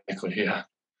 Most likely, yeah.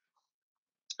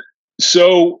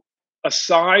 So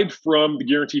aside from the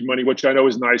guaranteed money, which I know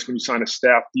is nice when you sign a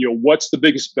staff deal, what's the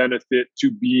biggest benefit to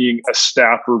being a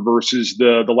staffer versus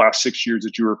the last 6 years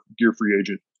that you were a gear free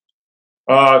agent?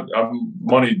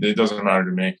 Money, it doesn't matter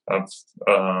to me. That's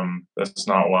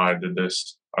not why I did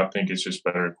this. I think it's just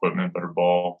better equipment, better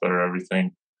ball, better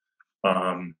everything.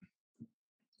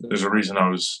 There's a reason I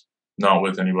was not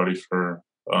with anybody for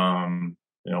 4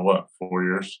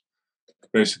 years,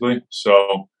 basically.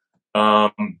 So,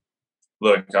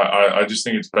 look, I just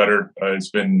think it's better. It's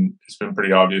been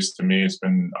pretty obvious to me. It's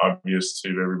been obvious to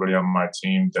everybody on my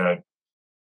team that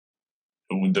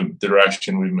the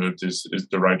direction we've moved is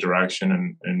the right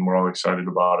direction, and we're all excited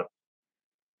about it.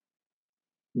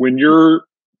 When you're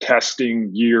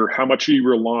testing gear, how much are you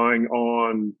relying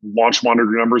on launch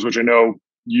monitor numbers, which I know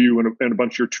you and a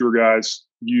bunch of your tour guys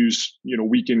use,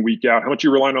 week in, week out? How much are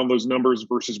you relying on those numbers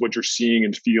versus what you're seeing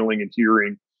and feeling and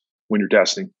hearing when you're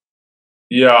testing?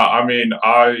 Yeah, I mean,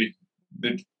 all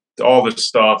the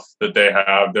stuff that they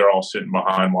have, they're all sitting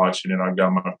behind watching it. I've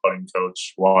got my putting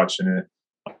coach watching it,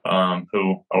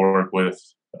 who I work with,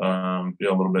 a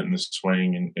little bit in the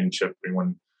swing and chipping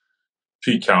when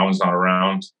Pete Cowan's not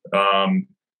around.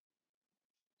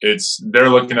 They're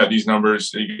looking at these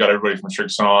numbers. You got everybody from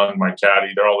Srixon, my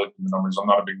caddy. They're all looking at the numbers. I'm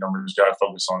not a big numbers guy. I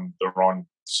focus on the wrong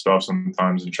stuff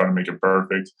sometimes and try to make it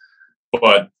perfect.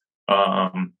 But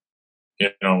You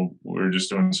know, we were just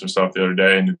doing some stuff the other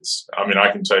day, and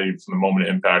I can tell you from the moment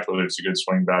of impact whether it's a good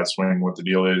swing, bad swing, what the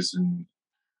deal is. And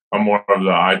I'm more of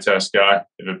the eye test guy.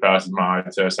 If it passes my eye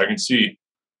test, I can see.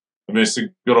 I mean, it's the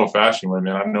good old fashioned way,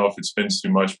 man. I know if it spins too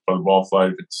much by the ball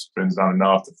flight, if it spins not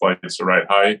enough, the flight's the right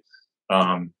height.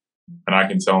 And I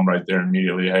can tell them right there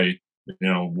immediately, hey, you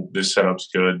know, this setup's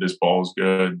good, this ball's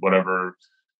good, whatever.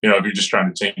 You know, if you're just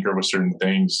trying to tinker with certain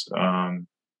things,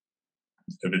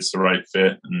 if it's the right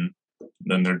fit, and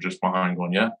then they're just behind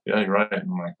going, yeah, you're right. And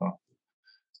I'm like, oh,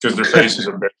 because their faces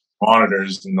are big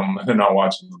monitors and they're not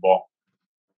watching the ball.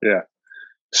 Yeah.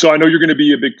 So I know you're going to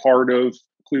be a big part of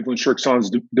Cleveland Sharks'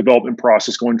 development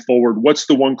process going forward. What's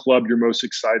the one club you're most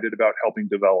excited about helping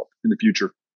develop in the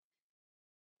future?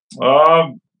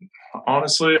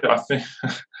 Honestly, I think,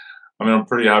 I'm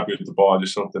pretty happy with the ball. I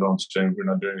just hope they don't change. We're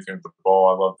not doing anything with the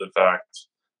ball. I love the fact,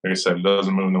 like I said, it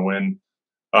doesn't move in the wind.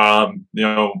 You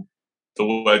know, the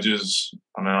wedges,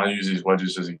 I use these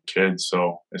wedges as a kid,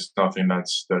 so it's nothing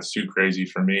that's too crazy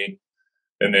for me.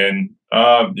 And then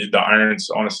the irons,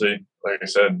 honestly, like I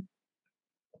said,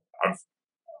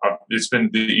 it's been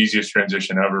the easiest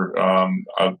transition ever.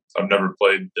 I've never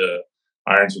played the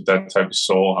irons with that type of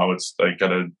sole, how it's like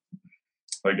got a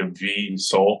V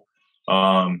sole.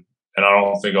 And I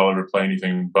don't think I'll ever play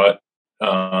anything but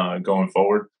going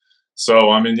forward. So,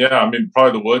 probably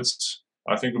the woods,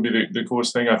 I think would be the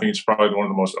coolest thing. I think it's probably one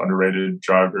of the most underrated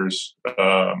drivers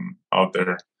out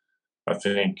there. I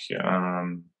think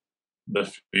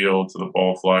the feel to the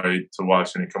ball flight, to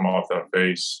watching it come off that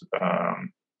face,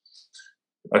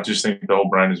 I just think the whole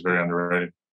brand is very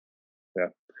underrated. Yeah.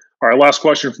 All right, last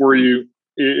question for you.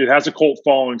 It has a cult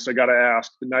following, so I got to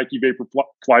ask, the Nike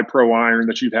Vaporfly Pro iron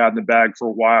that you've had in the bag for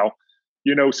a while.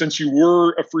 You know, since you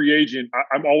were a free agent,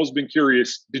 I've always been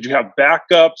curious, did you have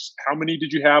backups? How many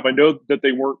did you have? I know that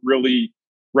they weren't really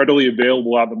readily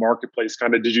available out in the marketplace. How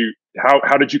did you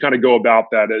kind of go about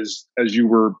that as you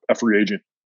were a free agent?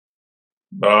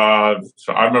 So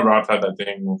I remember I've had that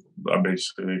thing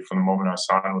basically from the moment I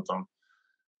signed with them.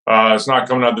 It's not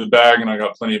coming out of the bag, and I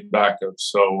got plenty of backups.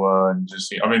 So,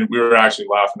 we were actually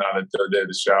laughing at it the other day.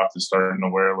 The shaft is starting to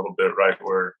wear a little bit, right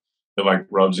where it like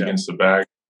rubs against the bag.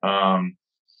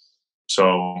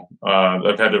 So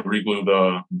I've had to reglue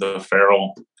the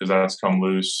ferrule because that's come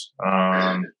loose.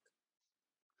 But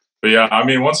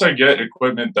yeah, once I get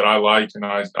equipment that I like and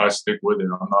I stick with it,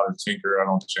 I'm not a tinker. I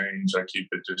don't change. I keep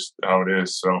it just how it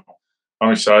is. So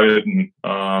I'm excited, and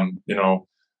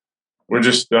we're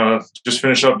just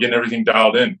finish up getting everything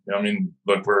dialed in.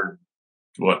 Look, we're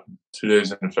 2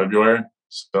 days into February,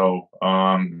 so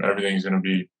everything's going to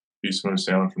be smooth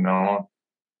sailing from now on.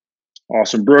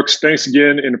 Awesome, Brooks. Thanks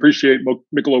again, and appreciate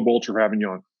Michelob Ultra for having you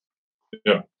on.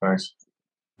 Yeah, thanks.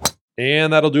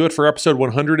 And that'll do it for episode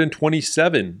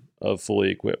 127 of Fully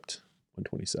Equipped.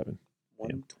 127.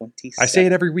 127. I say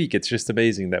it every week. It's just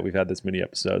amazing that we've had this many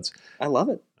episodes. I love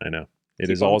it. I know.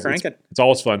 Keep on cranking. It's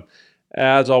always fun.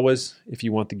 As always, if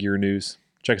you want the gear news,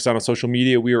 check us out on social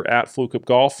media. We are at Fully Equipped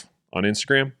Golf on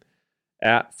Instagram,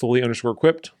 at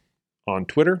Fully_Equipped on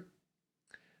Twitter.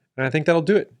 And I think that'll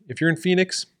do it. If you're in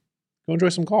Phoenix, go enjoy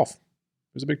some golf.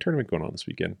 There's a big tournament going on this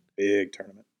weekend. Big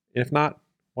tournament. And if not,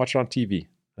 watch it on TV.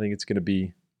 I think it's going to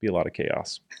be a lot of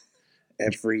chaos.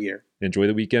 Every year. Enjoy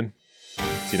the weekend.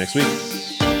 See you next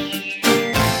week.